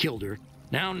before they killed her.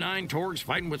 Now 9 Torgs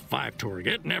fighting with 5 Torg.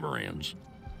 It never ends.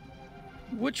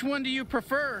 Which one do you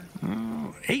prefer?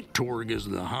 8 Torg is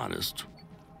the hottest.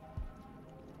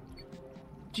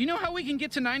 Do you know how we can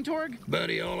get to 9-Torg?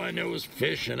 Buddy, all I know is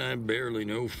fish, and I barely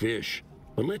know fish.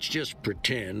 But let's just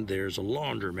pretend there's a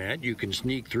laundromat you can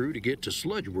sneak through to get to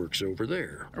Sludgeworks over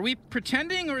there. Are we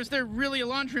pretending, or is there really a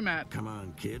laundromat? Come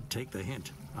on, kid, take the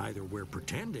hint. Either we're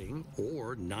pretending,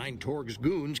 or 9 Torg's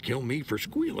goons kill me for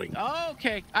squealing.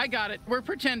 Okay, I got it. We're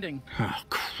pretending. Oh,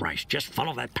 Christ, just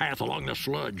follow that path along the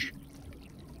sludge.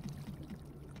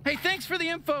 Hey, thanks for the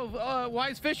info,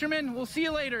 wise fisherman. We'll see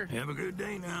you later. Have a good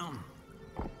day now.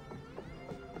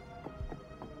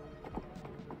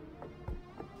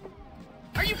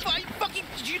 Are you fucking...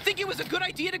 Did you think it was a good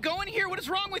idea to go in here? What is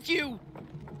wrong with you?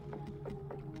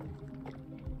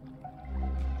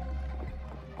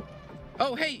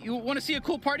 Oh, hey, you want to see a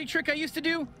cool party trick I used to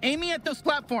do? Aim me at those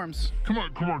platforms. Come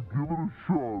on, give it a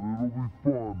shot. It'll be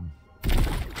fun.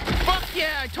 Fuck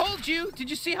yeah, I told you. Did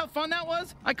you see how fun that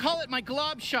was? I call it my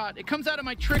glob shot. It comes out of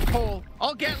my trick hole.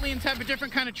 All Gatlians have a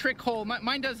different kind of trick hole.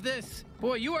 Mine does this.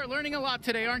 Boy, you are learning a lot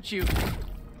today, aren't you?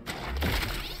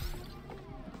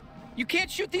 You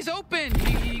can't shoot these open.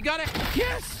 You gotta...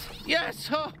 Yes! Yes!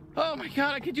 Oh my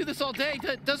god, I could do this all day.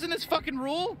 Doesn't this fucking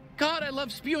rule? God, I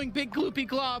love spewing big gloopy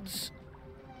globs.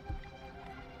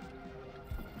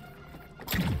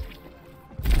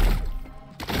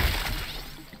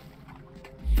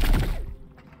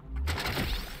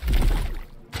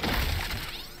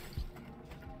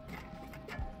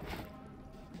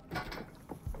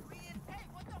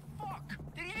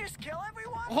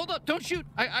 Hold up, don't shoot.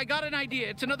 I got an idea.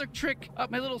 It's another trick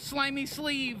up my little slimy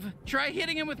sleeve. Try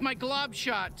hitting him with my glob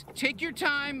shot. Take your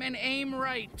time and aim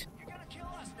right. You're gonna kill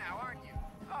us now, aren't you?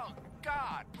 Oh,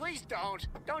 God, please don't.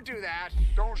 Don't do that.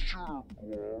 Don't shoot a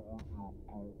glob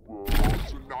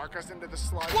to knock us into the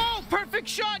sludge. Whoa, perfect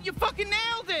shot. You fucking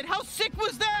nailed it. How sick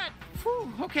was that?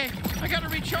 Whew, okay, I gotta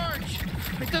recharge.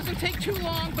 It doesn't take too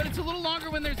long, but it's a little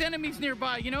longer when there's enemies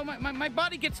nearby, you know? My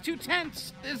body gets too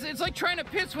tense. It's like trying to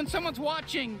piss when someone's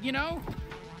watching, you know?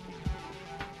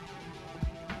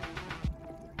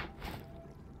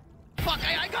 Fuck,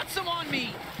 I got some on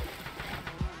me!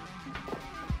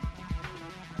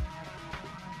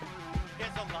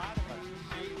 There's a lot of us,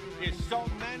 see? There's so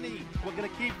many. We're gonna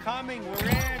keep coming. We're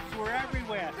ants. We're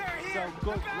everywhere. So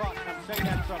good luck. I'm saying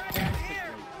that sarcastically.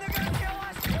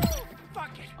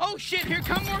 Oh shit, here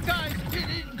come more guys.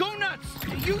 Go nuts.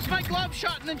 Use my glove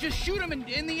shot and then just shoot them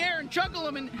in the air and juggle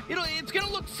them, and it's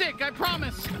gonna look sick, I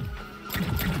promise.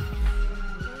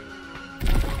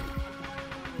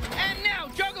 And now,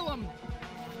 juggle them.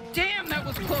 Damn, that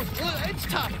was close. It's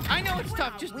tough. I know it's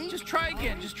tough. Just try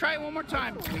again. Just try it one more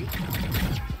time.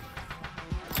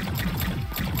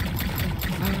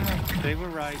 They were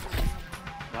right.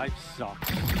 Life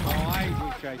sucks. Oh, I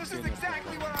wish I did. This is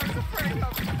exactly what I was afraid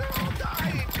of. They're all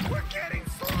dying. We're getting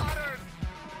slaughtered.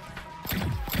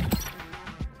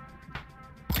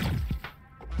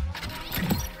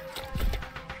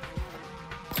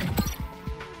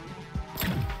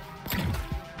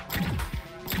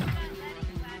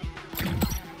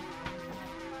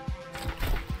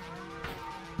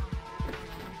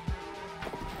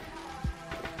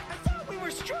 I thought we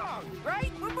were strong,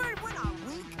 right? We're not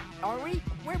weak, are we?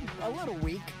 We're a little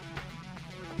weak.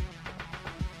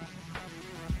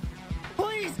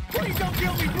 Please don't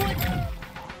kill me, please!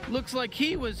 Looks like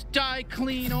he was die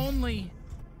clean only.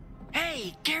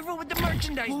 Hey, careful with the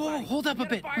merchandise. Whoa, hold up a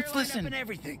bit. Let's listen. And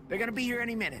everything. They're gonna be here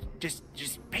any minute. Just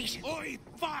patience. Oi,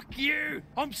 fuck you!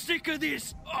 I'm sick of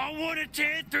this. I want to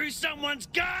tear through someone's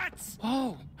guts.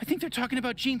 Oh, I think they're talking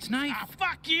about Gene's knife. Ah,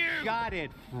 fuck you! Got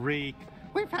it, freak.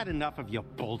 we've had enough of your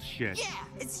bullshit. Yeah,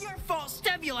 it's your fault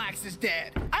Stemulax is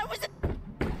dead. I was...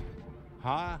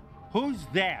 Huh? Who's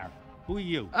there? Who are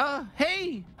you?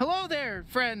 Hey. Hello there,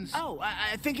 friends. Oh,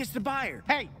 I think it's the buyer.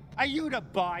 Hey, are you the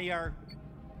buyer?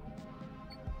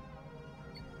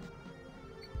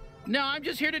 No, I'm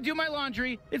just here to do my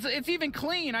laundry. It's even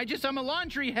clean. I'm a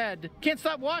laundry head. Can't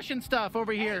stop washing stuff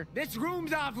over here. This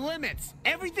room's off limits.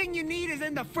 Everything you need is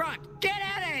in the front. Get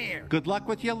out of here. Good luck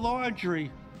with your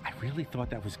laundry. I really thought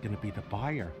that was going to be the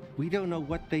buyer. We don't know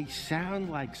what they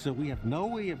sound like, so we have no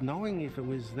way of knowing if it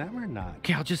was them or not.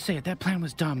 Okay, I'll just say it. That plan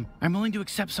was dumb. I'm willing to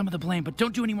accept some of the blame, but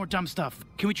don't do any more dumb stuff.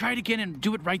 Can we try it again and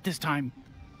do it right this time?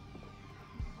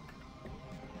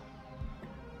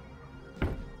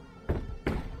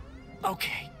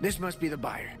 Okay, this must be the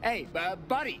buyer. Hey,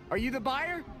 buddy, are you the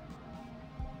buyer?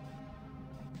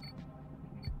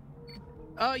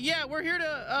 Yeah, we're here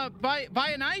to, buy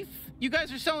a knife. You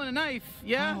guys are selling a knife,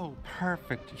 yeah? Oh,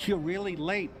 perfect. You're really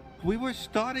late. We were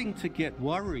starting to get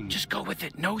worried. Just go with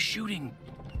it. No shooting.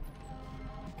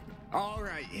 All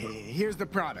right, here's the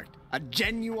product. A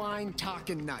genuine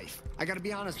talking knife. I gotta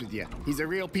be honest with you, he's a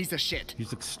real piece of shit.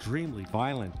 He's extremely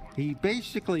violent. He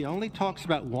basically only talks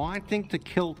about wanting to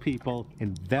kill people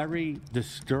in very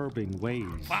disturbing ways.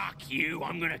 Fuck you,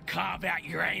 I'm gonna carve out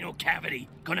your anal cavity.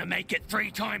 Gonna make it 3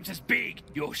 times as big.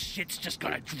 Your shit's just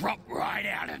gonna drop right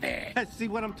out of there. See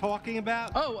what I'm talking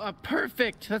about? Oh,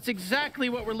 perfect. That's exactly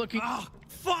what we're looking... Oh,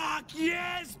 fuck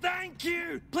yes, thank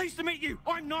you. Pleased to meet you.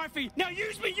 I'm Knifey. Now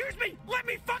use me. Let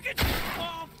me fucking...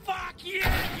 Oh, fuck yes.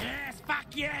 Yes, fuck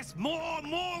yes. More.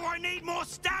 I need more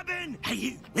stabbing. Hey,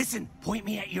 you, listen. Point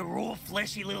me at your raw,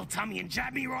 fleshy little tummy and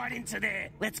jab me right into there.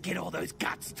 Let's get all those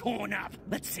guts torn up.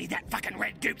 Let's see that fucking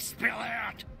red goop spill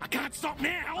out. I can't stop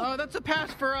now. Oh, that's a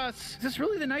pass for us. Is this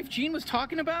really the knife Gene was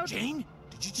talking about? Gene?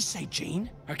 Did you just say Gene?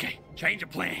 Okay, change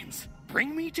of plans.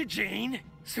 Bring me to Gene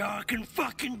so I can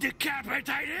fucking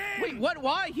decapitate him! Wait, what?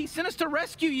 Why? He sent us to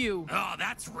rescue you! Oh,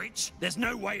 that's rich. There's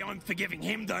no way I'm forgiving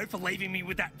him, though, for leaving me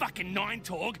with that fucking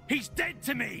 9-Torg. He's dead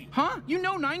to me! Huh? You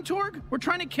know 9-Torg? We're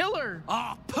trying to kill her!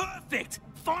 Oh, perfect!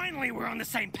 Finally, we're on the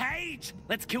same page!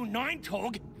 Let's kill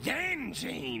 9-Torg, then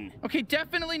Gene! Okay,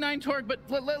 definitely 9-Torg, but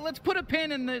let's put a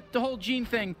pin in the whole Gene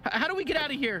thing. How do we get out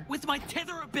of here? With my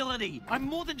tether ability! I'm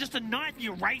more than just a knife,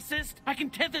 you racist! I can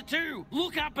tether too!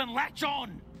 Look up and latch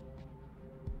on!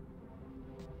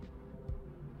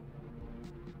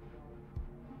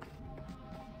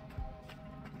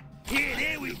 Yeah,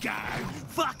 there we go!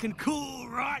 Fucking cool,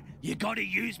 right? You gotta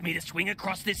use me to swing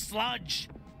across this sludge.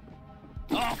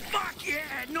 Oh, fuck yeah!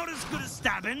 Not as good as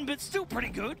stabbing, but still pretty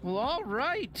good. Well, all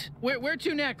right. Where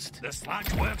to next? The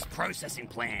Sludge Works processing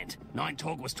plant.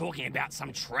 9-Torg was talking about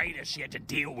some traitor she had to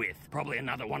deal with. Probably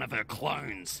another one of her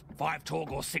clones. 5-Torg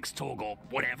or 6-Torg or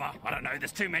whatever. I don't know.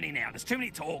 There's too many now. There's too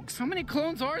many Torgs. How many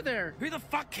clones are there? Who the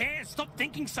fuck cares? Stop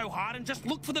thinking so hard and just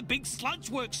look for the big Sludge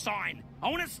Works sign. I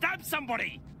want to stab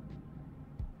somebody.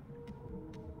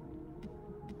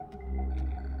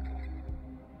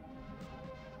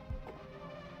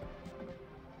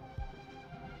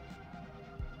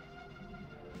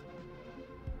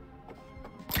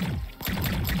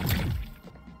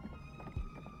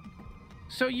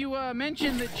 So you,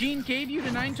 mentioned that Gene gave you to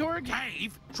 9-Torg?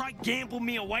 Gave? Tried gamble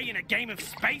me away in a game of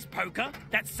space poker?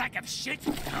 That sack of shit?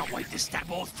 Can't wait to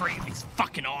stab all 3 of his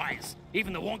fucking eyes.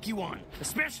 Even the wonky one.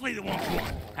 Especially the wonky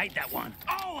one. Hate that one.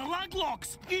 Oh, a lug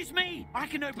locks! Use me! I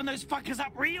can open those fuckers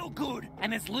up real good.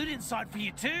 And there's loot inside for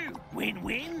you too.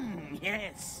 Win-win,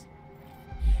 yes.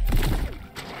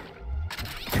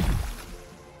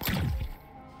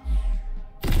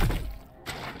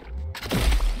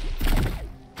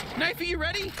 Knife, are you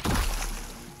ready?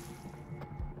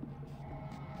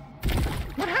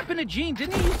 What happened to Gene?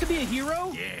 Didn't he used to be a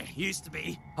hero? Yeah, used to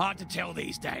be. Hard to tell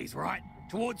these days, right?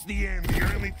 Towards the end,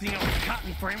 the only thing I was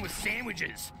cutting for him was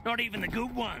sandwiches. Not even the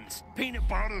good ones. Peanut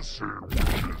butter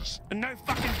sandwiches. And no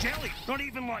fucking jelly. Not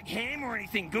even like ham or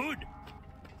anything good.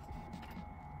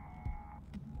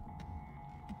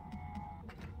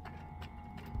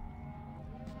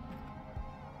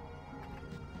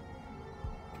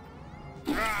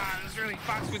 This really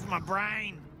fucks with my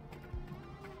brain.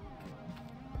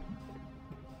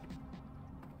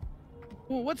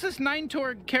 Well, what's this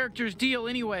 9-Torg character's deal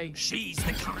anyway? She's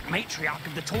the current matriarch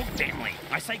of the Torg family.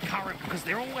 I say current because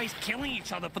they're always killing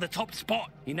each other for the top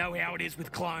spot. You know how it is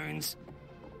with clones.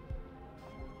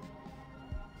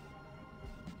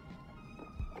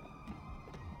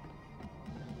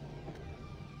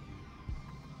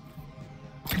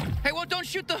 Hey, well, don't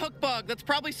shoot the hook bug. That's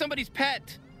probably somebody's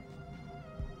pet.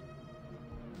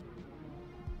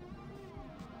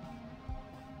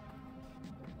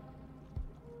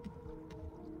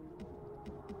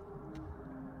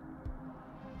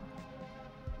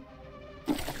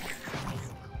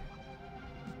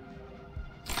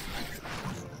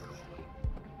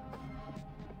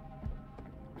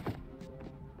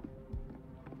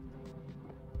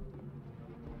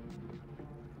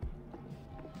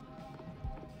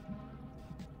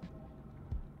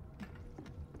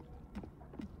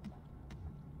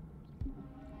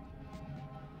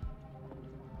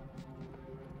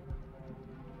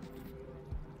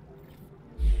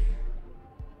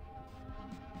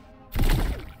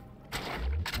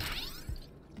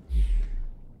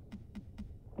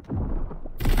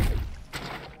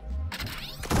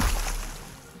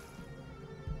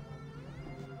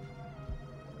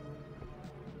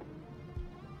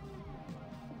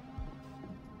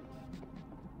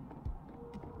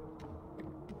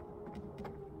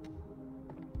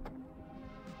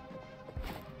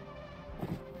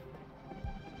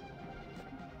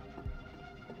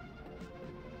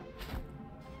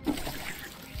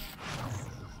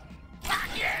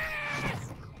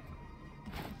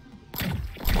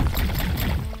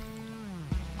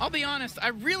 be honest, I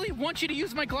really want you to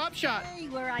use my glob shot. Hey,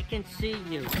 where I can see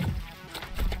you.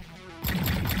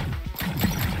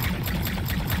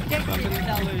 This is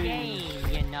no game,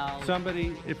 you know.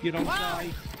 Somebody, if you don't die,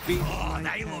 beat Oh,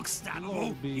 they look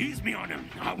stabbable. Use me on them.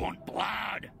 I want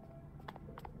blood.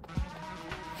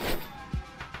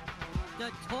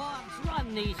 The Torgs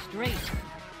run these streets.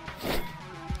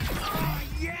 Oh,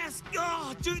 yes!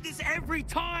 Oh, do this every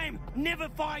time! Never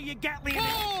fire your Gatling.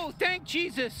 Oh, thank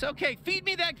Jesus. Okay, feed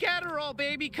me that Gatterall,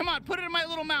 baby. Come on, put it in my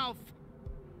little mouth.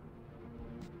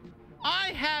 I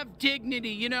have dignity,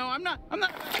 you know. I'm not.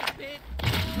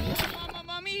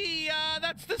 Mommy,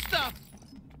 that's the stuff.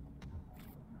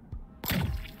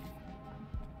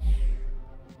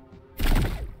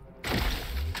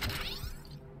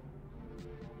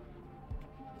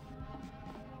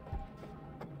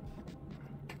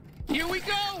 Here we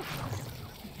go!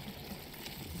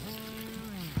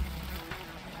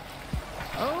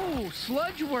 Oh,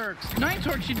 sludge works.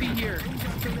 TORG should be here.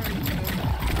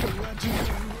 The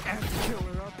legendary ant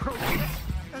killer approaches,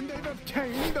 and they've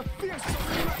obtained the fierce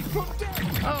threat from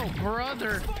death. Oh,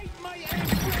 brother. Fight my ant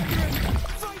brethren!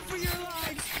 Fight for your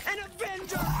lives and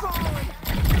avenge our fallen!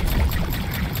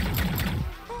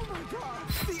 Oh my god!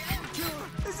 The ant killer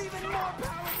is even more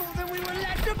powerful than we were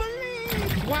led to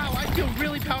believe! Wow, I feel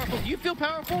really powerful. Do you feel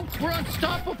powerful? We're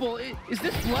unstoppable. Is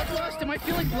this bloodlust? Am I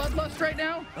feeling bloodlust right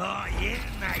now? Oh, yeah,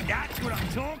 mate. That's what I'm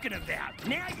talking about.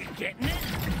 Now you're getting it.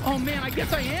 Oh, man, I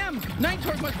guess I am.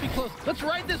 TORG must be close. Let's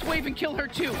ride this wave and kill her,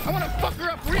 too. I want to fuck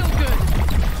her up real good.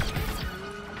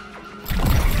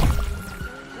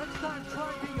 Next time,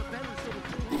 try being a better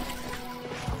citizen.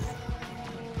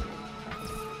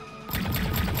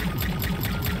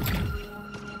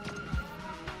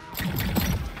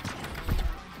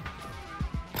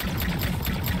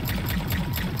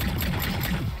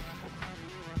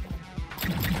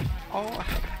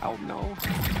 Oh no.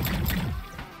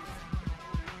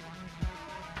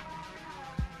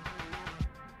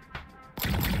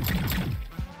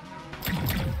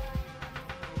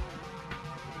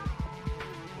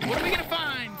 What are we gonna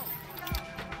find?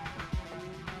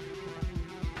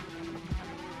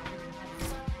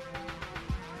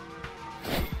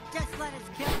 Just let us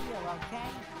kill you, okay?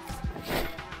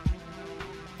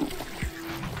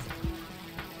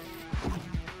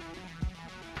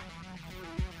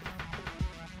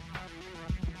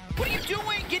 What are you doing?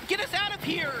 Get us out of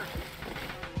here!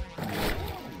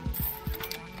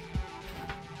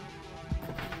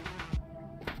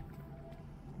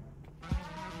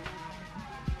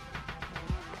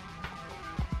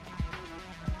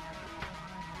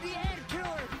 The ant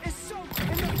killer is soaked in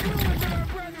the ruins of our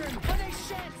brethren, but they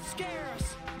shan't scare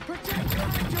us. Protect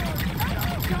TORG at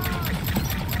all costs!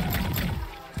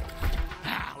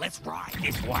 Ah, let's ride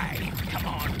this way. Come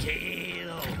on,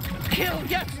 kill. Kill,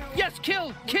 yes, yes,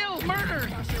 kill, murder!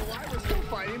 Not sure why we're still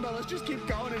fighting, but let's just keep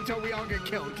going until we all get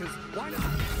killed, because why not?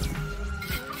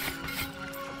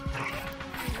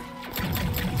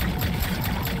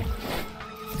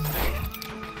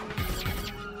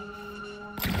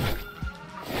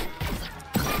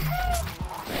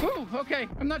 Ooh, okay.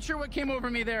 I'm not sure what came over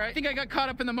me there. I think I got caught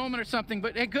up in the moment or something,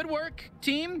 but hey, good work,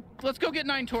 team. Let's go get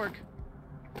TORG.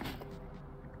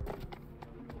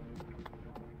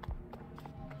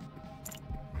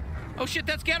 Oh shit,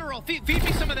 that's Gatterall. Feed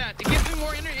me some of that. It gives me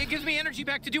more energy. It gives me energy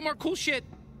back to do more cool shit.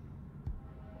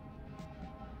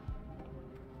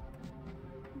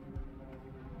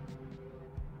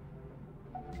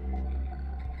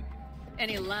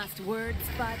 Any last words,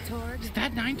 TORG? Is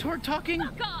that TORG talking?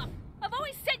 Fuck off! I've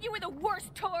always said you were the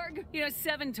worst, TORG! You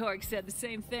know, TORG said the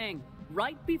same thing.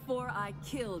 Right before I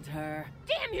killed her.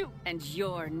 Damn you! And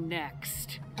you're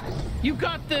next. You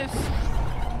got this!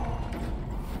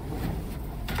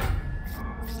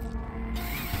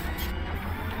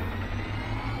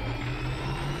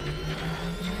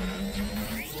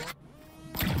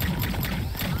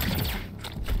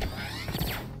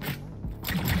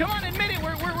 Come on, admit it.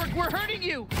 We're hurting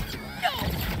you. No!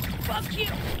 Fuck you!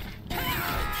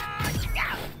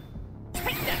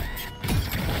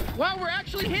 Wow, we're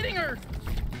actually hitting her.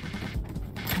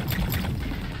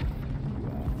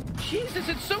 Jesus,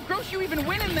 it's so gross you even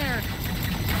went in there.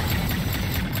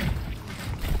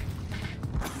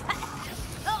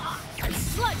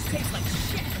 Sludge tastes like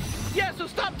shit. Yeah, so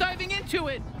stop diving into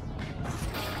it.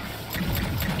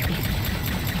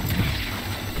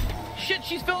 Shit,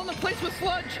 she's filling the place with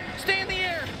sludge. Stay in the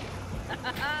air.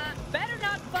 Better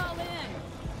not fall in.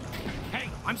 Hey,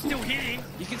 I'm still here.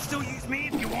 You can still use me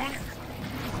if you want.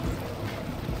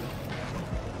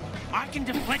 I can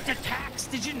deflect attacks.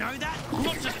 Did you know that? I'm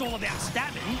not just all about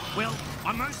stabbing. Well,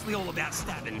 I'm mostly all about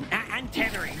stabbing and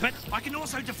tethering, but I can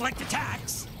also deflect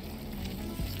attacks.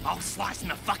 I'll slice them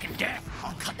to fucking death.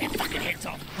 I'll cut their fucking heads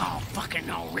off.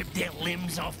 I'll rip their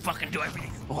limbs. I'll fucking do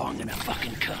everything. Oh, I'm gonna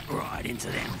fucking cut right into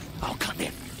them. I'll cut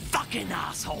their fucking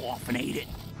asshole off and eat it.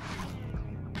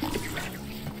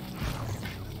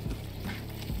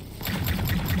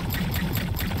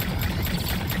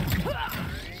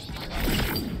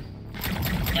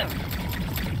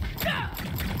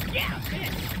 Yeah,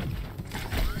 bitch.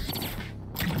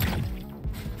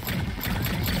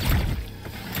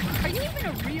 Are you even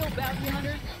a real bounty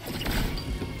hunter?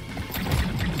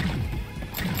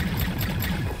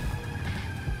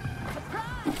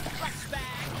 Surprise!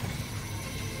 Flashback!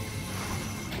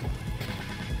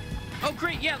 Oh,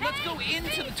 great, yeah, let's go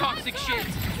into the toxic shit. Kill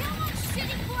that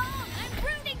shitty clone! I'm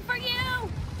rooting for you!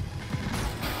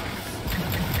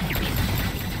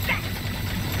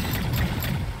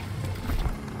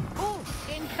 Ooh,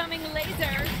 incoming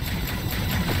laser.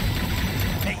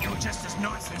 Hey, you're just as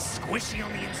nice and squishy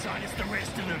on the inside as the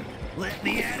rest of them. Let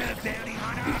me at her, bounty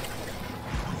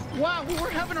hunter. Wow, we're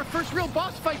having our first real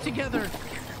boss fight together.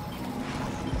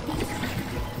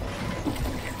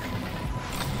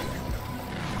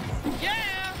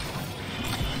 Yeah!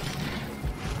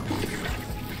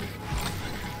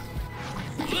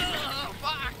 Ugh,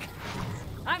 fuck!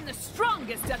 I'm the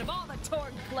strongest out of all the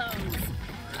TORG clones.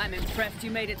 I'm impressed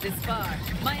you made it this far.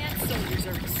 My ant soldiers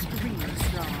are extremely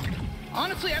strong.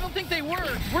 Honestly, I don't think they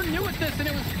were. We're new at this, and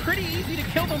it was pretty easy to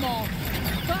kill them all.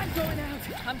 I'm going out.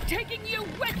 I'm taking you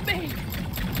with me.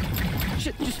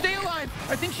 Shit, just stay alive.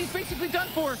 I think she's basically done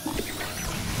for.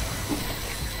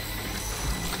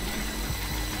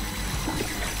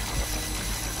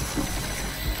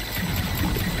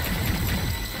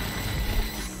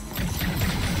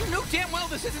 You know damn well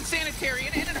this isn't sanitary,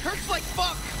 and it hurts like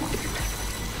fuck.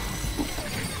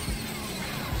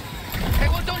 Hey,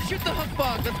 well, don't shoot the hook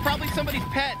bug. That's probably somebody's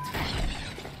pet.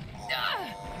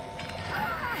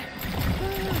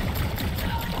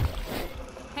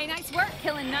 Hey, nice work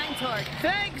killing 9 TORG.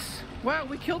 Thanks. Wow,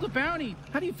 we killed a bounty.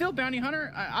 How do you feel, bounty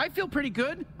hunter? I feel pretty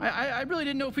good. I really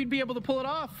didn't know if we'd be able to pull it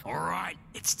off. All right,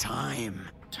 it's time.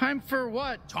 Time for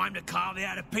what? Time to carve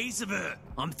out a piece of her.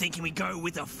 I'm thinking we go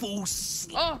with a full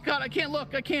Oh, God, I can't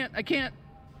look. I can't.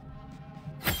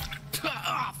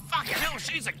 Oh, fucking hell,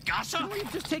 she's a gusher. Couldn't we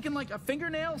have just taken, like, a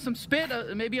fingernail, some spit,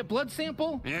 maybe a blood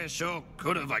sample? Yeah, sure.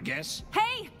 Could have, I guess.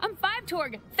 Hey, I'm 5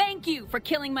 TORG. Thank you for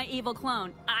killing my evil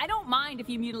clone. I don't mind if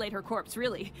you mutilate her corpse,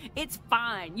 really. It's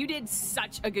fine. You did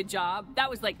such a good job. That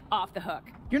was, like, off the hook.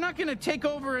 You're not gonna take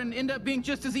over and end up being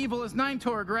just as evil as 9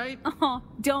 TORG, right? Oh,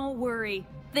 don't worry.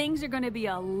 Things are gonna be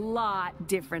a lot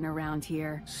different around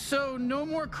here. So, no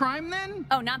more crime then?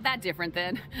 Oh, not that different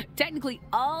then. Technically,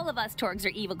 all of us TORGs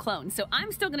are evil clones, so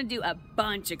I'm still gonna do a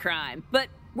bunch of crime. But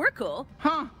we're cool.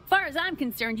 Huh? Far as I'm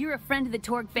concerned, you're a friend of the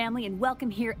TORG family and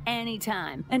welcome here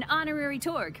anytime. An honorary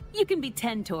TORG. You can be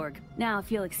 10 TORG. Now,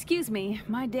 if you'll excuse me,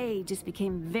 my day just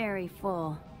became very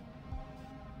full.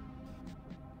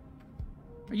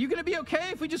 Are you gonna be okay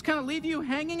if we just kind of leave you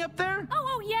hanging up there?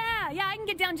 Oh, yeah, I can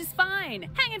get down just fine.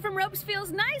 Hanging from ropes feels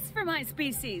nice for my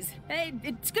species. Hey,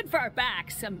 it's good for our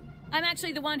backs. I'm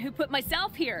actually the one who put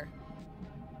myself here.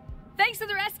 Thanks for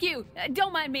the rescue.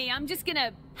 Don't mind me, I'm just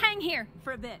gonna hang here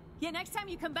for a bit. Yeah, next time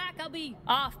you come back, I'll be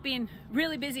off being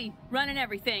really busy running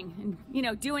everything and, you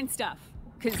know, doing stuff.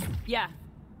 'Cause, yeah.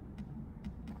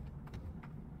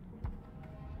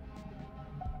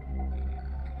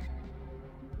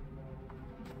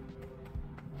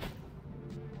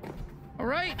 All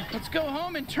right, let's go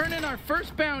home and turn in our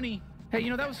first bounty. Hey,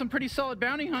 you know, that was some pretty solid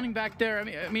bounty hunting back there.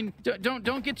 I mean,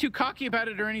 don't get too cocky about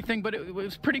it or anything, but it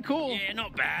was pretty cool. Yeah,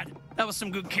 not bad. That was some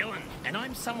good killing. And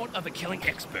I'm somewhat of a killing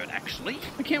expert, actually.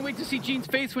 I can't wait to see Gene's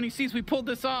face when he sees we pulled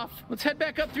this off. Let's head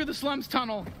back up through the slums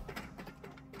tunnel.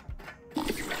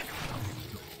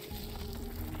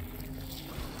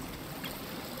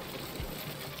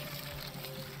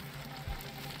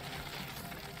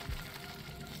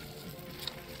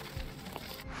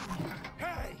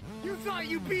 You thought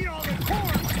you beat all the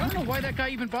TORG! I don't know why that guy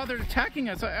even bothered attacking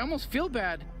us. I almost feel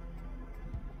bad.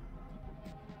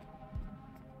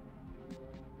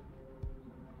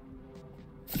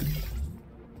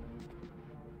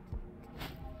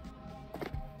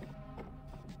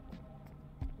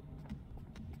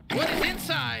 What is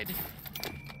inside?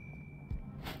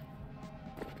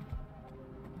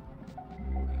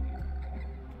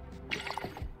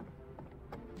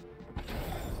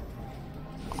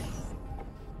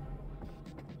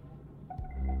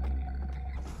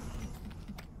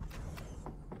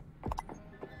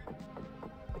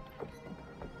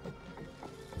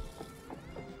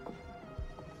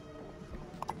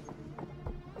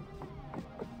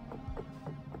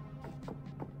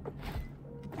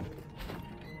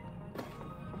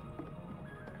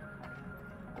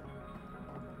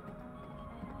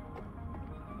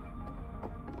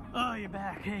 Oh, you're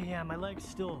back. Hey, yeah, my leg's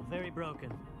still very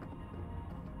broken.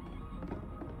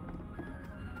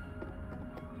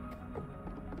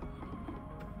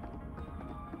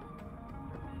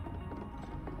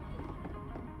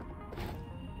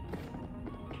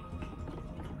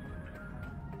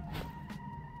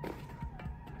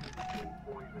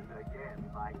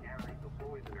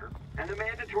 And the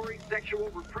mandatory sexual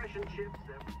repression chips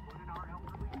that we put in our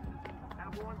elderly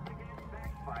have once again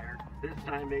backfired, this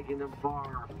time making them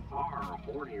far, far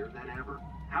hornier than ever.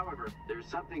 However, there's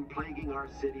something plaguing our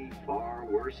city far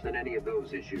worse than any of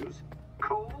those issues.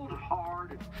 Cold,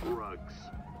 hard drugs.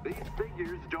 These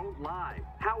figures don't lie.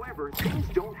 However, things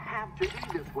don't have to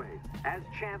be this way. As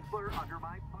Chancellor under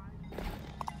my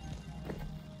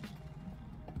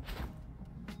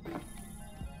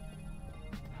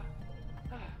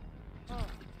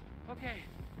Okay.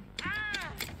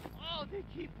 Ah! Oh, they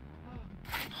keep...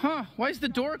 Huh, why is the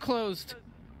door closed?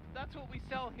 That's what we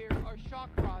sell here, are shock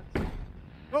rods.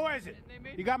 Who is it?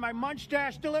 You got my Munch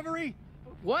Dash delivery?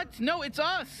 What? No, it's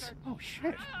us. Oh,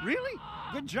 shit. Really?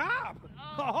 Good job.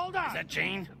 Oh, hold on. Is that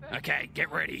Gene? Okay, get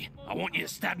ready. I want you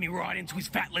to stab me right into his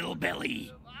fat little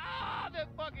belly. Ah, that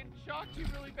fucking shocks you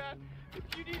really bad.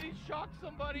 If you need to shock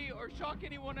somebody or shock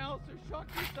anyone else or shock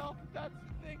yourself, if that's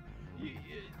the thing,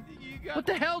 you got... What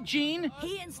the hell, Gene?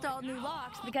 He installed new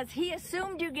locks because he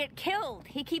assumed you'd get killed.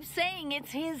 He keeps saying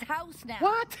it's his house now.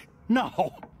 What?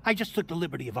 No. I just took the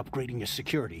liberty of upgrading your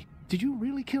security. Did you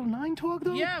really kill 9 TORG,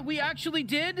 though? Yeah, we actually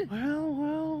did.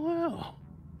 Well.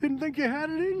 Didn't think you had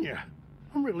it in you.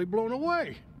 I'm really blown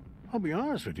away. I'll be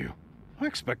honest with you. I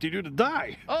expected you to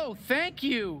die. Oh, thank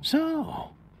you.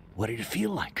 So, what did it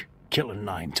feel like, killing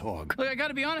 9 TORG? Look, I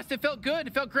gotta be honest, it felt good.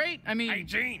 It felt great. I mean... Hey,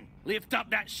 Gene, lift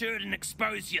up that shirt and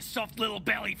expose your soft little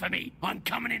belly for me. I'm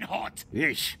coming in hot.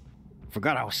 Yeesh.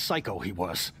 Forgot how psycho he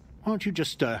was. Why don't you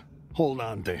just, hold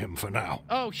on to him for now?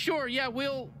 Oh, sure, yeah,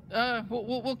 we'll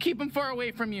keep him far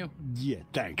away from you. Yeah,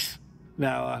 thanks.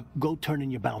 Now, go turn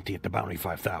in your bounty at the Bounty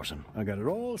 5000. I got it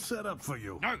all set up for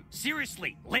you. No,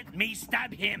 seriously, let me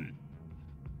stab him.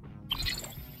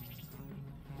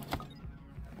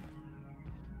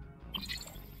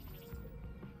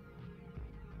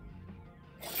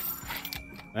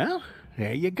 Well,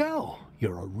 there you go.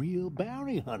 You're a real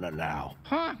bounty hunter now.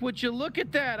 Huh, would you look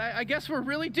at that? I guess we're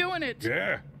really doing it.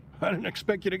 Yeah, I didn't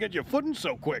expect you to get your footing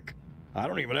so quick. I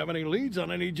don't even have any leads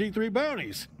on any G3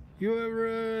 bounties.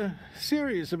 You're,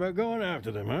 serious about going after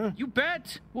them, huh? You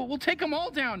bet. We'll take them all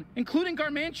down, including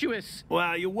Garmantuous.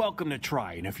 Well, you're welcome to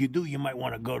try, and if you do, you might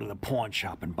want to go to the pawn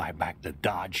shop and buy back the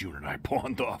Dodge unit I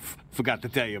pawned off. Forgot to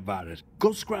tell you about it.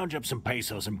 Go scrounge up some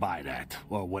pesos and buy that,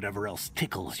 or whatever else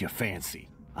tickles your fancy.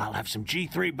 I'll have some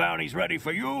G3 bounties ready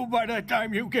for you by the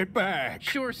time you get back.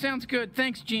 Sure, sounds good.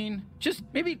 Thanks, Gene. Just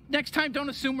maybe next time don't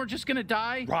assume we're just gonna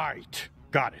die. Right.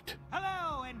 Got it.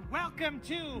 Hello and welcome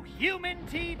to Human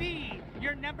TV,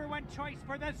 your #1 choice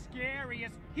for the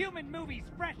scariest human movies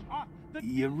fresh off the...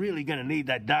 You're really gonna need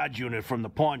that Dodge unit from the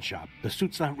pawn shop. The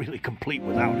suit's not really complete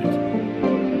without it.